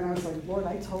 And I was like, Lord,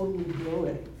 I totally blew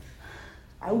it.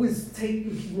 I was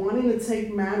wanting to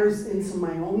take matters into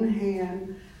my own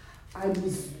hand. I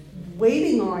was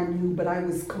waiting on you, but I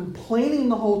was complaining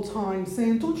the whole time,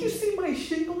 saying, don't you see my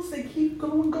shingles? They keep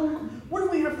going. What do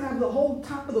we have to have the whole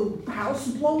top of the house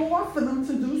blow off for them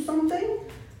to do something?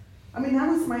 I mean, that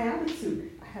was my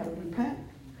attitude. I had to repent.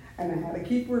 And I had to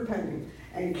keep repenting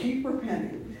and keep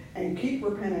repenting and keep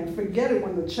repenting. And forget it,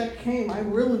 when the check came, I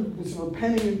really was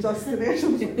repenting in destination.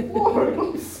 I was like, Lord,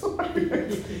 I'm sorry.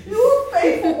 You were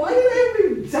faithful. Why did I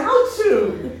ever doubt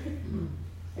you?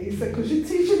 And he said, because you're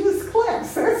teaching this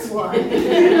class. That's why.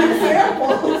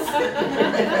 Examples.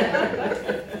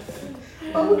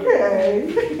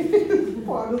 Okay.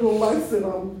 Part of the lesson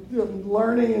I'm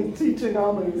learning and teaching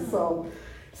others.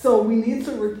 So we need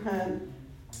to repent.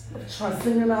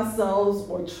 Trusting in ourselves,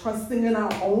 or trusting in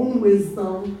our own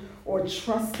wisdom, or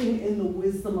trusting in the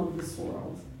wisdom of this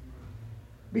world.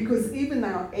 Because even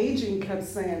our agent kept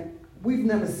saying, we've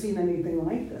never seen anything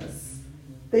like this.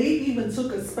 They even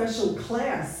took a special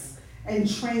class and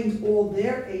trained all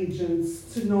their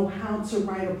agents to know how to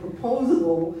write a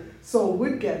proposal so it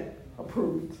would get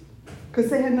approved. Because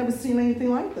they had never seen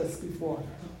anything like this before.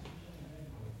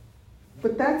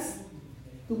 But that's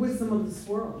the wisdom of this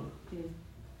world.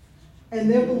 And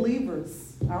they're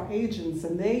believers, our agents,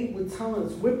 and they would tell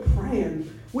us, we're praying.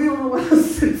 We don't know what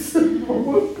else to do, but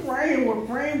we're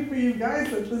praying for you guys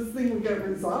that this thing will get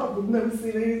resolved. We've never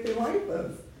seen anything like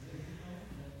this.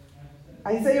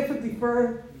 Isaiah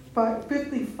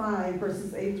 55,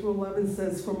 verses 8 through 11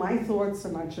 says, for my thoughts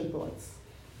are not your thoughts,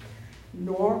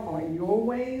 nor are your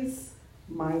ways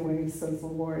my ways, says the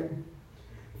Lord.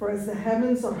 For as the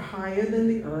heavens are higher than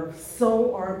the earth,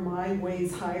 so are my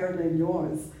ways higher than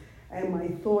yours, and my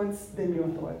thoughts than your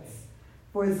thoughts.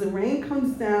 For as the rain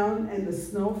comes down and the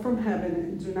snow from heaven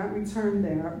and do not return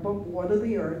there, but water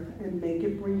the earth and make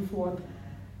it bring forth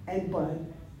and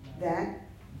bud, that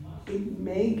it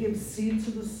may give seed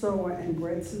to the sower and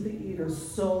bread to the eater,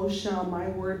 so shall my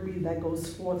word be that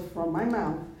goes forth from my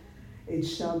mouth. It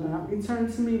shall not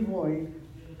return to me void,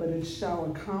 but it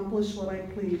shall accomplish what I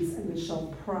please, and it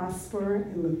shall prosper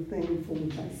in the thing for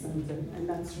which I sent it. And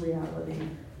that's reality.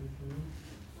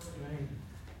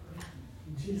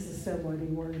 Jesus said, what do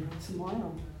you worry about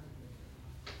tomorrow?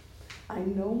 I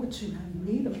know what you have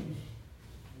need of.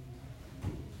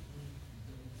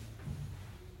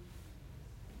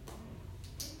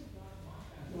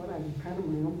 Lord, I repent of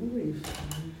my unbelief.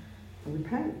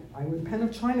 I repent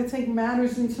of trying to take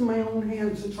matters into my own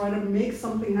hands to try to make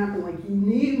something happen. Like, you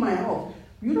need my help.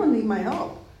 You don't need my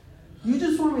help. You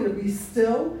just want me to be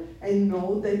still and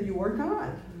know that you are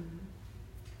God.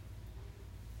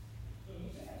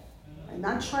 And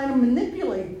not trying to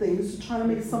manipulate things to try to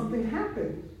make something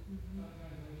happen.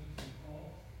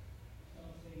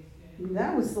 And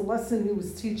that was the lesson he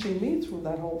was teaching me through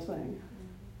that whole thing.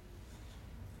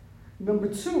 Number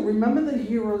 2, remember the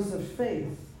heroes of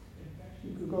faith.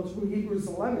 You could go through Hebrews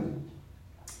 11.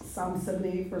 Psalm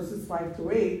 78, verses 5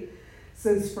 to 8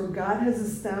 says, for God has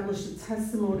established a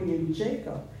testimony in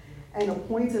Jacob and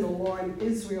appointed a law in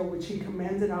Israel, which he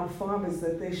commanded our fathers,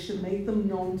 that they should make them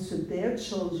known to their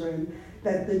children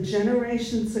that the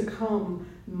generation to come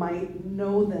might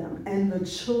know them, and the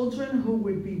children who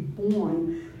would be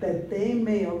born, that they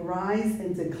may arise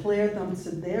and declare them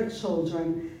to their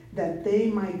children, that they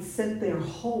might set their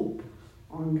hope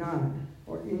on God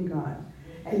or in God,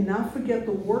 and not forget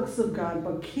the works of God,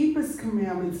 but keep his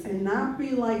commandments, and not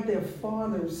be like their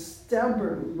fathers,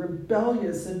 stubborn,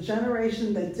 rebellious, a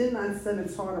generation that did not set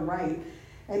its heart aright,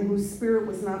 and whose spirit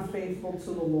was not faithful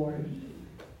to the Lord.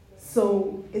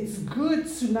 So it's good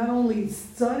to not only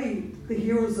study the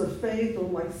heroes of faith, or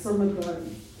like some of the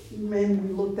men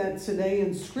we looked at today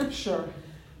in Scripture,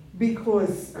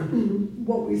 because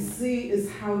what we see is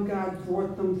how God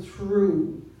brought them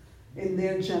through in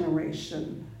their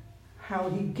generation, how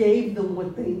he gave them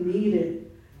what they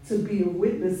needed to be a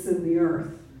witness in the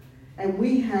earth. And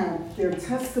we have their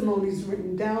testimonies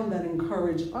written down that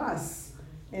encourage us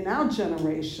in our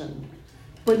generation.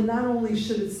 But not only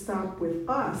should it stop with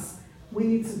us, we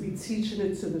need to be teaching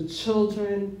it to the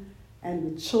children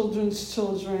and the children's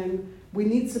children. We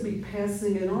need to be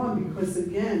passing it on, because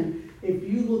again, if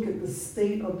you look at the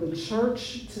state of the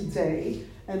church today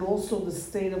and also the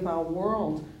state of our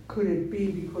world, could it be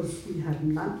because we have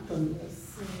not done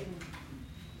this?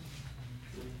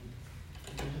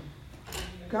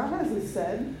 God hasn't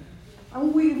said.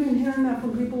 And we've been hearing that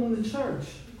from people in the church.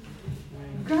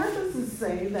 God doesn't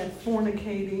say that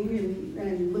fornicating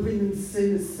and living in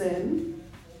sin is sin.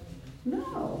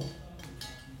 No.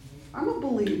 I'm a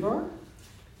believer.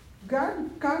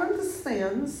 God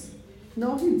understands.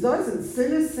 No, he doesn't.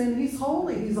 Sin is sin. He's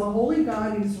holy. He's a holy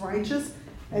God. He's righteous.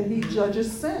 And he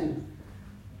judges sin.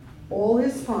 All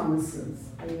his promises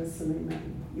are yes and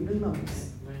amen. Even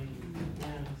those. Right.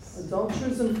 Yes.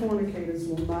 Adulterers and fornicators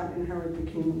will not inherit the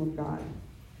kingdom of God.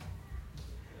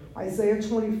 Isaiah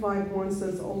 25:1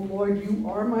 says, "O Lord, you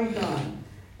are my God,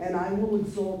 and I will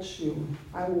exalt you.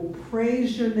 I will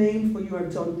praise your name, for you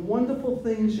have done wonderful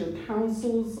things. Your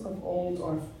counsels of old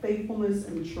are faithfulness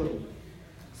and truth."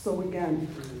 So again,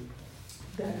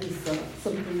 that is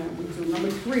something that we do. Number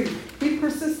 3, be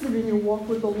persistent in your walk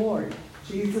with the Lord.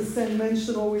 Jesus said men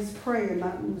should always pray and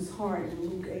not lose heart in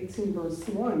Luke 18, verse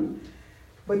 1.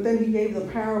 But then he gave the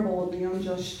parable of the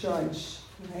unjust judge,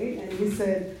 right? And he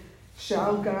said,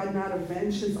 "Shall God not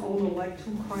avenge his own elect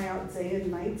who cry out day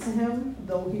and night to him,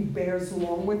 though he bears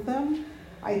long with them?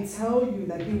 I tell you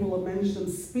that he will avenge them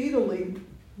speedily.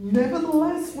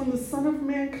 Nevertheless, when the Son of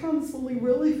Man comes, will he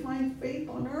really find faith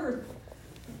on earth?"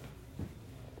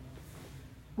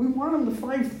 We want him to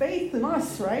find faith in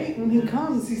us, right? When he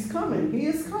comes, he's coming. He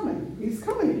is coming. He's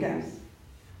coming again.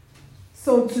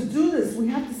 So to do this, we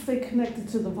have to stay connected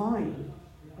to the vine.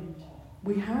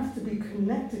 We have to be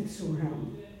connected to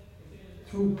him.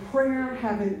 Through prayer,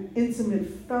 having intimate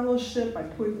fellowship, I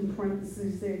put in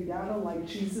parentheses there, yada, like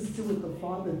Jesus did with the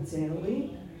Father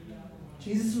daily.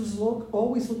 Jesus was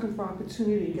always looking for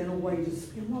opportunity to get away,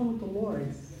 just be alone with the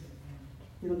Lord.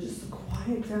 Just to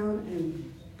quiet down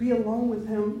and be alone with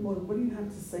him. Lord, what do you have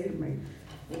to say to me?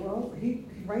 Well, he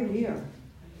right here.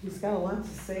 He's got a lot to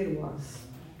say to us.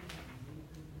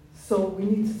 So we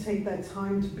need to take that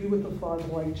time to be with the Father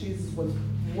like Jesus was,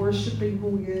 worshiping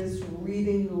who he is,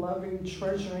 reading, loving,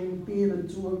 treasuring, being a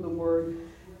doer of the word,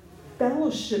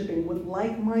 fellowshipping with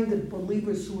like-minded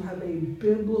believers who have a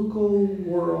biblical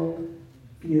world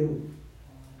view.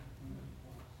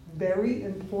 Very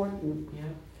important. Yep,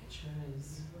 it sure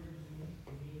is.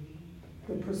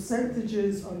 The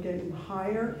percentages are getting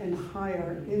higher and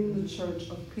higher in the church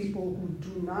of people who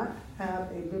do not have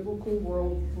a biblical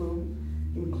worldview,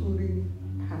 including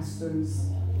pastors.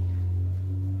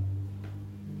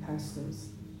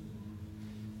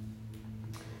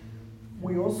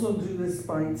 We also do this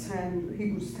by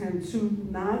Hebrews 10:2,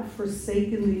 not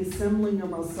forsaking the assembling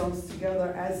of ourselves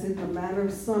together as in the manner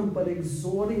of some, but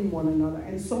exhorting one another,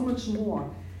 and so much more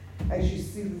as you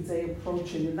see the day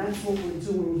approaching. And that's what we're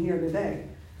doing here today.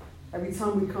 Every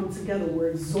time we come together, we're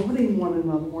exhorting one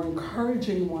another, we're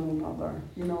encouraging one another.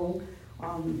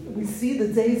 We see the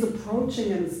days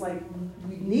approaching, and it's like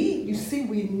we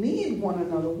need one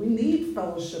another. We need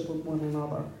fellowship with one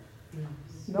another. Yes.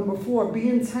 Number 4, be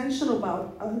intentional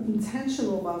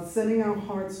about setting our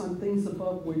hearts on things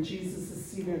above, where Jesus is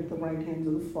seated at the right hand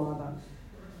of the Father.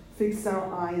 Fix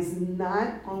our eyes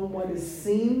not on what is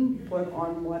seen, but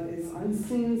on what is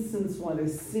unseen, since what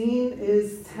is seen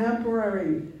is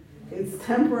temporary. It's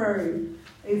temporary.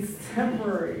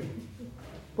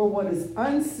 But what is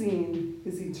unseen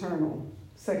is eternal.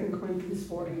 2 Corinthians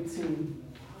 4:18.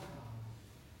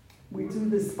 We do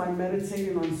this by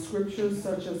meditating on scriptures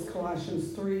such as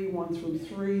Colossians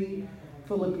 3:1-3,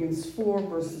 Philippians 4,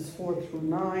 verses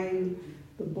 4-9,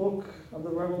 The book of the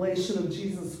Revelation of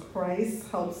Jesus Christ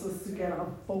helps us to get our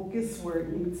focus where it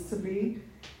needs to be.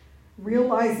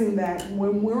 Realizing that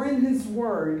when we're in His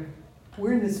Word,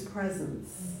 we're in His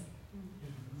presence.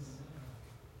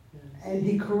 And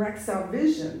He corrects our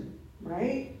vision,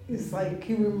 right? It's like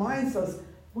He reminds us,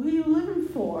 what are you living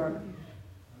for?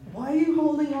 Why are you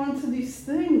holding on to these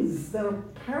things that are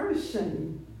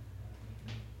perishing?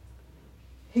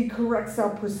 He corrects our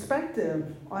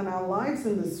perspective on our lives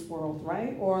in this world,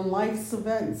 right? Or on life's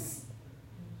events.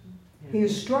 He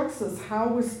instructs us how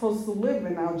we're supposed to live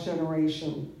in our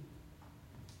generation,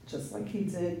 just like He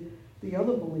did the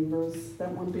other believers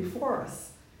that went before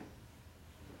us.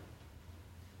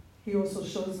 He also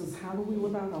shows us how do we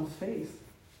live out our faith.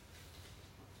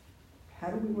 How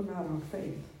do we live out our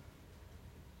faith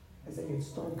as it gets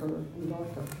darker and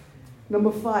darker?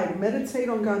 Number 5, meditate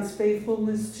on God's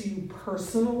faithfulness to you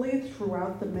personally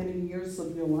throughout the many years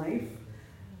of your life.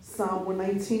 Psalm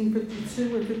 119,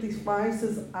 52 and 55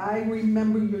 says, I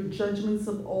remember your judgments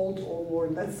of old, O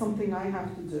Lord. That's something I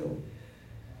have to do.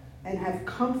 And have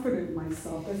comforted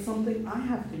myself. That's something I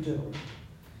have to do.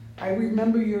 I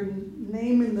remember your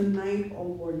name in the night, O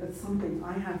Lord. That's something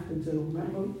I have to do.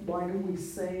 Remember, why do we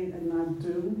say and not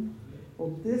do?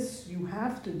 Well, this you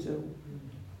have to do.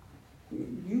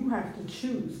 You have to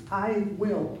choose. I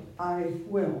will, I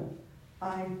will,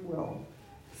 I will.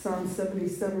 Psalm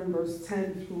 77, verse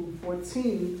 10 through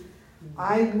 14.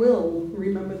 I will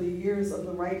remember the years of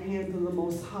the right hand of the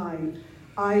Most High.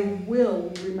 I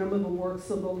will remember the works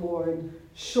of the Lord.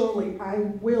 Surely I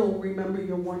will remember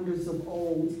your wonders of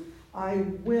old. I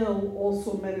will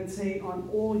also meditate on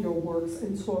all your works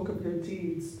and talk of your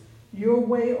deeds. Your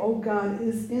way, O God,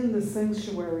 is in the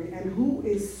sanctuary, and who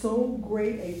is so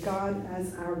great a God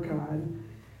as our God?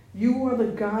 You are the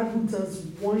God who does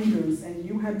wonders, and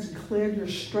you have declared your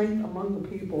strength among the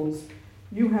peoples.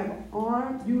 You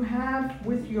have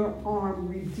with your arm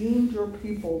redeemed your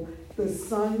people, the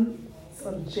sons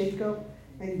of Jacob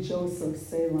and Joseph,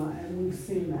 Selah. And we've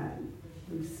seen that.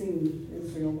 We've seen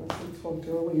Israel, as we talked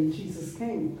earlier. Jesus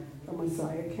came, the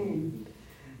Messiah came.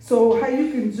 So how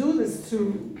you can do this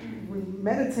to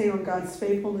meditate on God's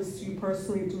faithfulness to you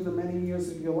personally through the many years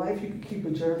of your life, you can keep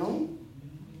a journal.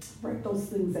 Write those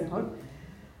things out.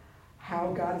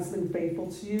 How God has been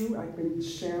faithful to you. I've been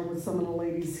sharing with some of the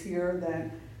ladies here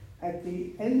that at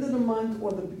the end of the month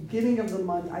or the beginning of the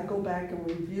month, I go back and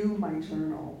review my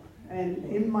journal. And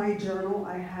in my journal,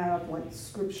 I have like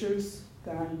scriptures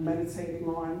that I'm meditating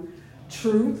on,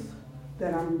 truth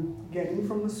that I'm getting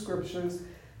from the scriptures,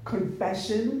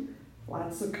 confession,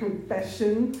 lots of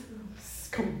confession,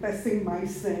 confessing my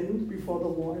sin before the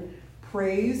Lord.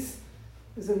 Praise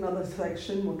is another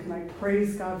section. What can I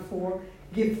praise God for?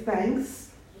 Give thanks.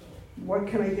 What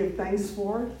can I give thanks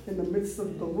for? In the midst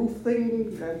of the roof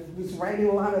thing, I was writing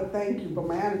a lot of thank you, but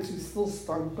my attitude still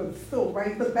stunk, but still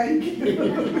write the thank you.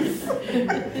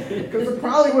 Because it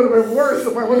probably would have been worse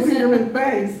if I wasn't giving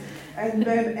thanks. And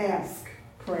then ask,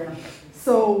 prayer.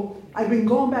 So I've been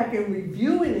going back and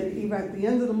reviewing it even at the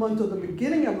end of the month or the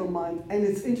beginning of the month, and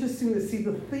it's interesting to see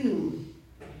the theme.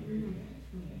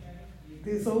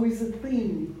 There's always a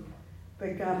theme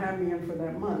that God had me in for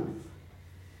that month.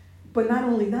 But not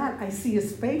only that, I see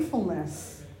His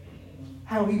faithfulness,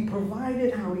 how He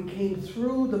provided, how He came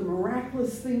through, the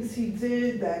miraculous things He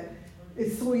did that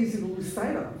it's so easy to lose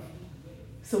sight of.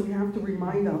 So we have to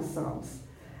remind ourselves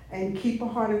and keep a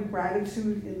heart of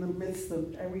gratitude in the midst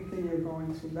of everything you're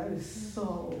going through. That is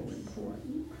so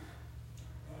important.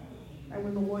 And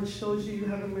when the Lord shows you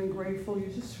haven't been grateful, you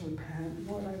just repent.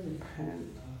 Lord, I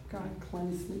repent. God,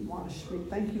 cleanse me, wash me.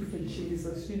 Thank you for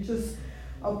Jesus. You just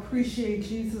appreciate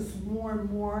Jesus more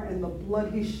and more and the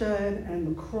blood He shed and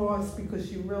the cross,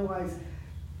 because you realize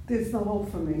there's no hope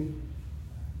for me.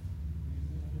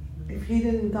 If He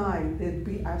didn't die, there'd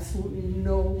be absolutely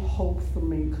no hope for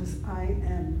me, because I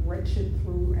am wretched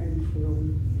through and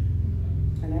through.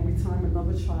 And every time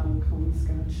another trial comes,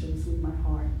 God shows me my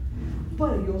heart.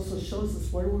 But He also shows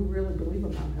us, what do we really believe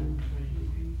about Him?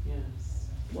 Yes.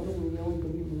 What do we really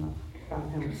believe about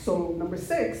Him? So number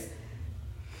 6,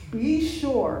 be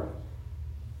sure,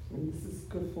 and this is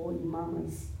good for all you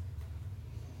mamas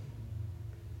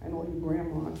and all you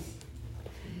grandmas,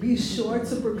 be sure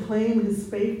to proclaim His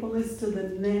faithfulness to the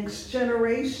next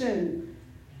generation.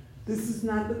 This is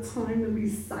not the time to be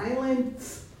silent.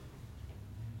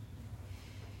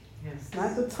 Yes. It's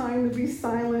not the time to be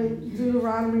silent.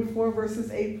 Deuteronomy 4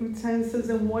 verses 8 through 10 says,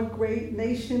 and what great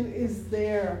nation is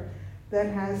there that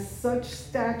has such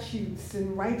statutes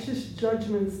and righteous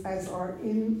judgments as are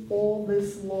in all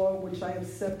this law which I have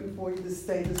set before you this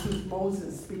day. This was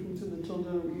Moses speaking to the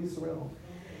children of Israel.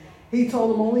 He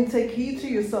told them, only take heed to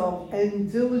yourself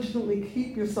and diligently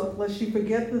keep yourself, lest you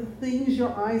forget the things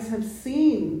your eyes have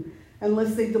seen,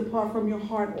 unless they depart from your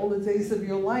heart all the days of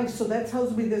your life. So that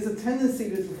tells me there's a tendency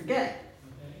to forget.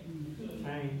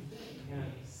 Right.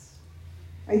 Yes.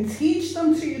 And teach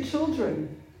them to your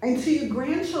children and to your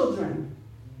grandchildren,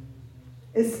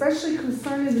 especially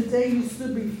concerning the day you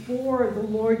stood before the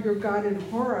Lord your God in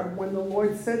Horeb, when the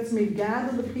Lord said to me,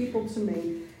 gather the people to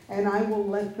me, and I will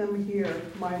let them hear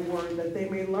my word, that they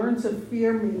may learn to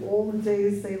fear me all the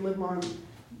days they live on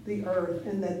the earth,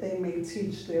 and that they may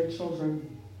teach their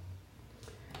children.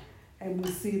 And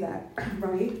we see that,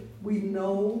 right? We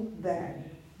know that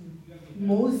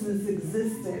Moses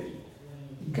existed.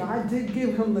 God did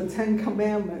give him the 10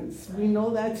 Commandments. We know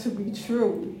that to be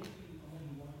true.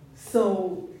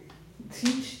 So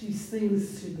teach these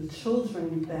things to the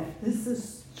children, that this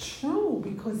is true,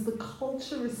 because the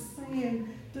culture is saying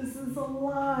this is a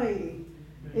lie.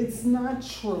 It's not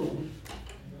true.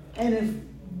 And if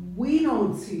we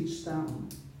don't teach them,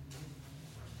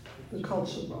 the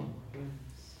culture will.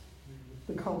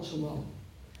 The culture will.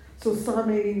 So Psalm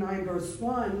 89 verse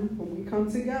 1, when we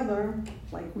come together,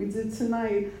 like we did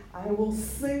tonight, I will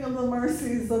sing of the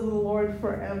mercies of the Lord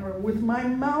forever. With my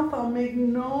mouth I'll make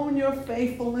known your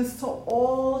faithfulness to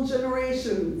all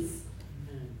generations.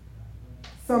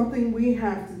 Something we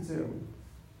have to do.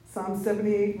 Psalm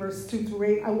 78 verse 2 through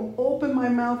 8, I will open my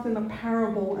mouth in a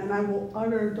parable, and I will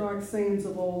utter dark sayings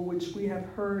of old, which we have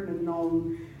heard and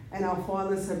known, and our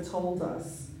fathers have told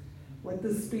us. Let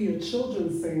this be your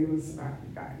children saying this about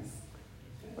you guys.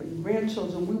 But your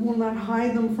grandchildren, we will not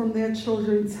hide them from their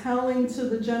children, telling to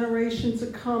the generation to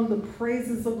come the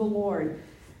praises of the Lord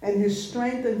and his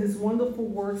strength and his wonderful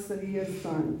works that he has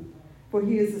done. For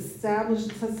he has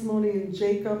established testimony in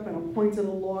Jacob and appointed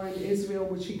a law in Israel,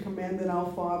 which he commanded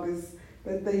our fathers,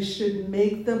 that they should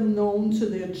make them known to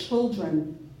their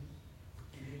children,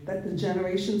 that the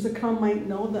generations to come might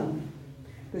know them,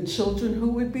 the children who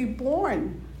would be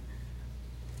born,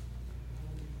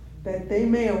 that they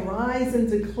may arise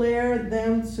and declare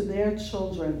them to their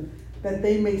children, that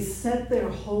they may set their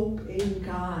hope in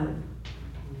God,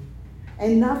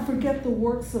 and not forget the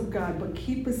works of God, but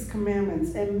keep his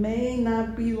commandments, and may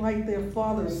not be like their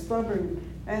fathers, stubborn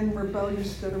and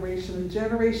rebellious generation, a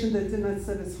generation that did not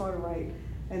set its heart right,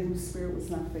 and whose spirit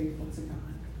was not faithful to God.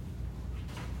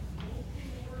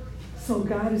 So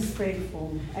God is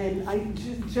faithful. And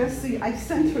Jessie, I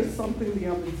sent her something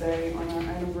the other day on our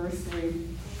anniversary.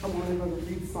 I wanted her to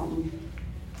read something.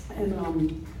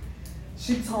 And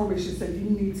she told me, she said, you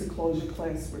need to close your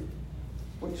class with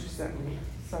what you sent me.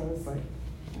 So I was like,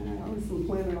 I wasn't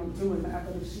planning on doing that,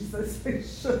 but if she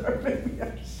says, sure, maybe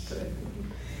I should.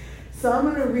 So I'm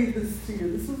going to read this to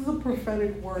you. This was a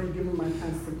prophetic word given by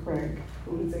Pastor Craig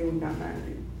on the day we got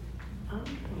married.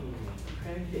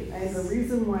 And the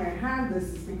reason why I have this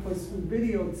is because we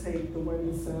videotaped the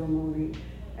wedding ceremony,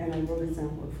 and I wrote it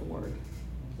down word for word,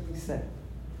 what he said.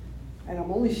 And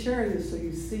I'm only sharing this so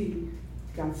you see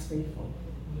God's faithful.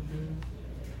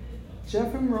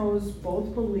 Jeff and Rose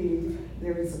both believe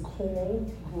there is a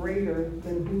call greater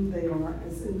than who they are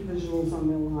as individuals on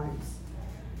their lives.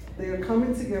 They are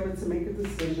coming together to make a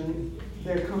decision.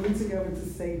 They're coming together to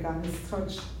say God has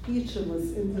touched each of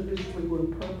us individually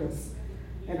with a purpose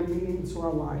and a meaning to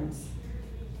our lives.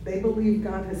 They believe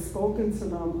God has spoken to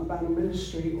them about a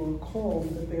ministry or a call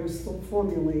that they are still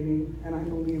formulating, and I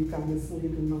believe God is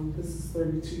leading them. This is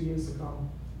 32 years ago.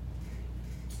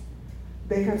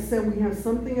 They have said we have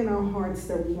something in our hearts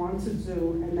that we want to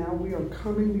do, and now we are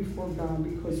coming before God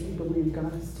because we believe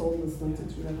God has told us not to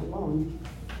do that alone.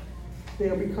 They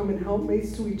are becoming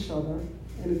helpmates to each other,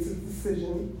 and it's a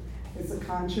decision. It's a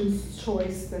conscious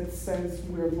choice that says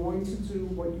we're going to do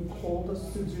what you called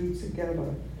us to do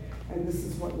together, and this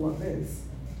is what love is.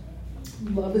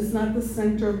 Love is not the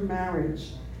center of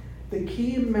marriage. The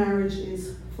key in marriage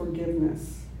is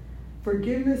forgiveness.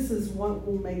 Forgiveness is what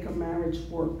will make a marriage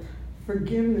work.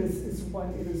 Forgiveness is what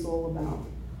it is all about.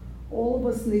 All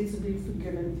of us need to be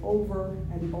forgiven over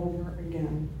and over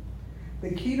again. The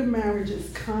key to marriage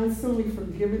is constantly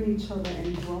forgiving each other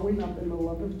and growing up in the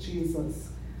love of Jesus,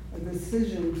 a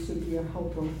decision to be a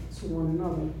helper to one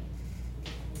another.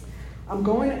 I'm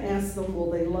going to ask them,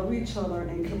 will they love each other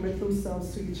and commit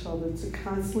themselves to each other, to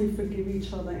constantly forgive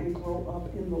each other and grow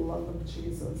up in the love of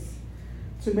Jesus?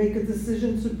 To make a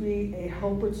decision to be a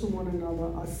helper to one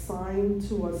another, a sign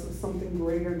to us of something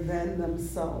greater than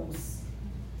themselves.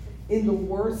 In the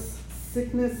worst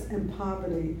sickness and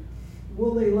poverty,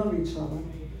 will they love each other?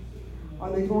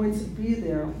 Are they going to be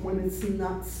there when it's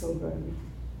not so good?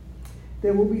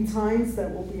 There will be times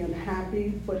that will be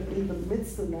unhappy, but in the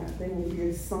midst of that, they will be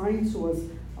a sign to us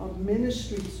a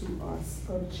ministry to us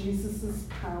of Jesus'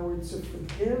 power to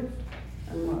forgive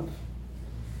and love.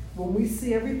 When we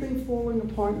see everything falling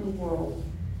apart in the world,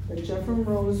 that Jeff and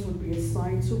Rose would be a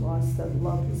sign to us that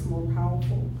love is more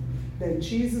powerful, that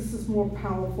Jesus is more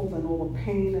powerful than all the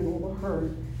pain and all the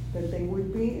hurt, that they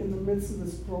would be in the midst of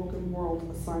this broken world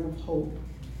a sign of hope.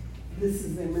 This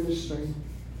is their ministry.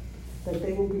 That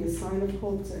they will be a sign of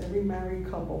hope to every married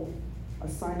couple, a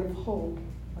sign of hope,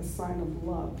 a sign of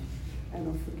love, and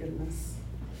of forgiveness.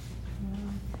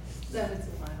 That is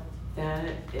wild. That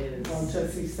is. Well,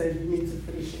 Jesse said you need to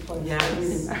finish your place.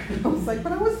 Yes. I was like,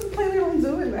 but I wasn't planning on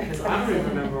doing that. Because I don't even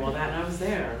remember all that, and I was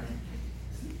there.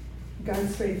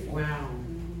 God's faithful. Wow.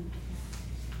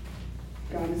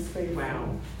 God is faithful.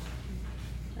 Wow.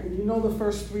 And you know the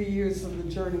first 3 years of the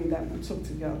journey that we took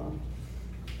together,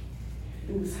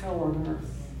 it was hell on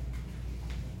earth.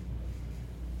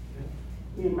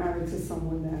 Being married to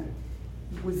someone that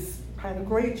had a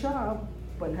great job,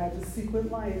 but had a secret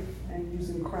life and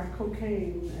using crack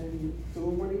cocaine and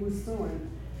doing what he was doing.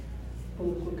 But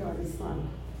look what God has done.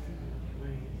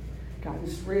 God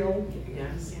is real.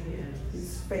 Yes, He is.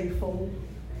 He's faithful.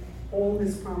 All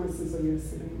His promises are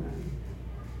yes and amen.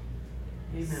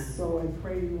 Amen. So I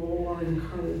pray you all are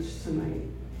encouraged tonight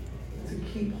to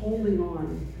keep holding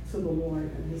on to the Lord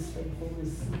and His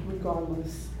faithfulness,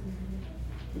 regardless.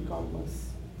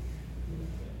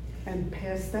 And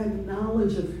pass that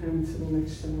knowledge of Him to the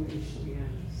next generation.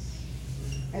 Yes.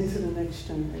 And to the next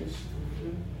generation.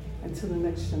 And to the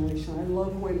next generation. I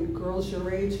love when girls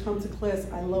your age come to class.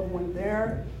 I love when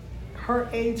her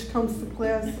age comes to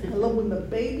class. I love when the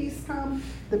babies come.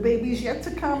 The babies yet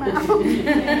to come out.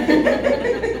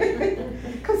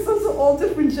 Because those are all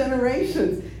different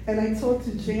generations. And I talked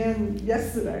to Jan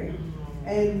yesterday.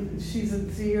 And she's a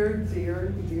dear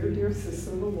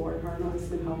sister in the Lord. Her and her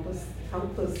husband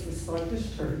helped us to start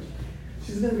this church.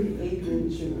 She's going to be 80 in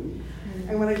June.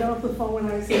 And when I got off the phone, when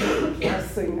I said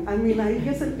blessing, I mean, I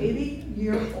guess an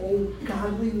 80-year-old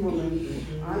godly woman.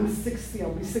 I'm 60.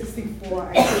 I'll be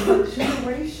 64. I said, what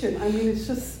generation? I mean,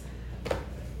 it's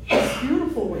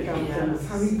beautiful what God does.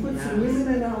 How He puts women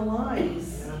in our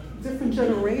lives, different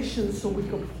generations, so we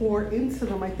can pour into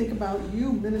them. I think about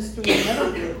you ministering in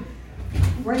Meadowview.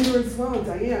 Brenda as well,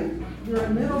 Diane, you're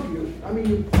in Meadowview. I mean,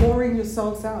 you're pouring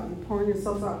yourselves out.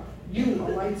 You, a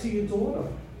light to your daughter.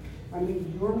 I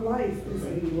mean, your life is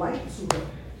a light to her.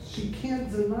 She can't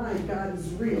deny God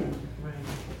is real. Right.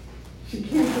 She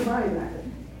can't deny that.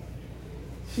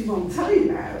 She won't tell you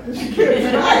that, but she can't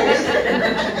deny it.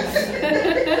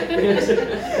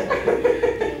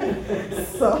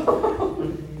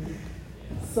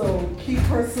 So keep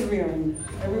persevering.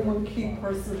 Everyone keep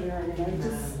persevering. And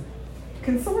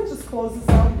can someone just close us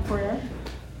out in prayer?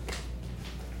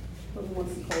 Who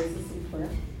wants to close us in prayer?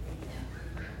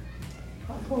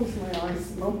 I'll close my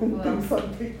eyes. No one thinks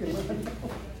I'm picking it.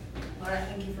 Lord, I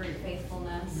thank you for your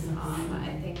faithfulness.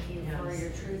 I thank you for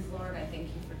your truth, Lord. I thank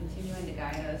you for continuing to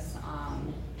guide us.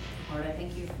 Lord, I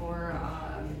thank you for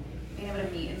being able to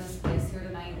meet in this place here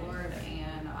tonight, Lord,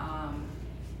 and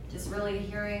just really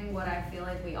hearing what I feel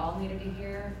like we all needed to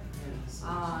hear.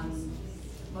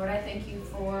 Lord, I thank you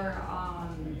for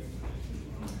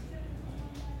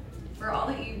all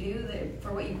that you do,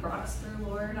 for what you brought us through,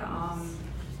 Lord.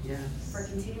 For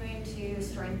continuing to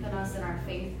strengthen us in our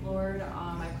faith, Lord.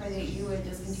 I pray that you would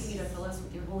just continue to fill us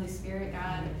with your Holy Spirit,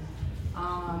 God.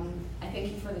 I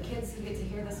thank you for the kids who get to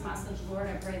hear this message, Lord.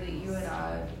 I pray that you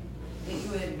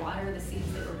would water the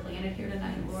seeds that were planted here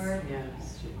tonight, Lord.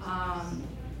 Yes.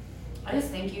 I just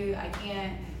thank you. I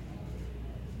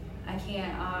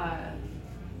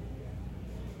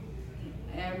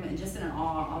am just in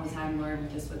awe all the time,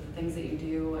 Lord, just with the things that you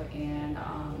do, and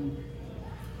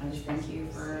I just thank you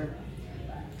for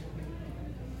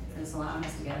just allowing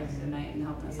us to gather here tonight and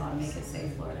helping us all to make it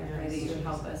safe, Lord. I pray that you would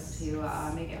help us to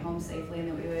make it home safely, and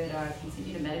that we would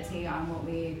continue to meditate on what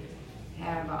we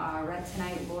have read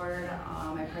tonight, Lord.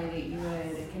 I pray that you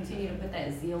would continue to put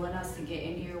that zeal in us to get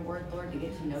into your word, Lord, to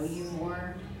get to know you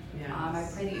more. I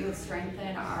pray that you would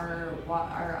strengthen our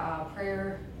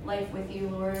prayer life with you,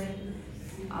 Lord.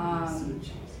 And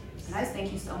I just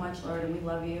thank you so much, Lord, and we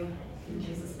love you. In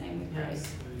Jesus' name we pray.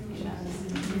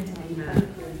 Amen.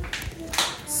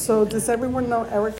 So does everyone know Eric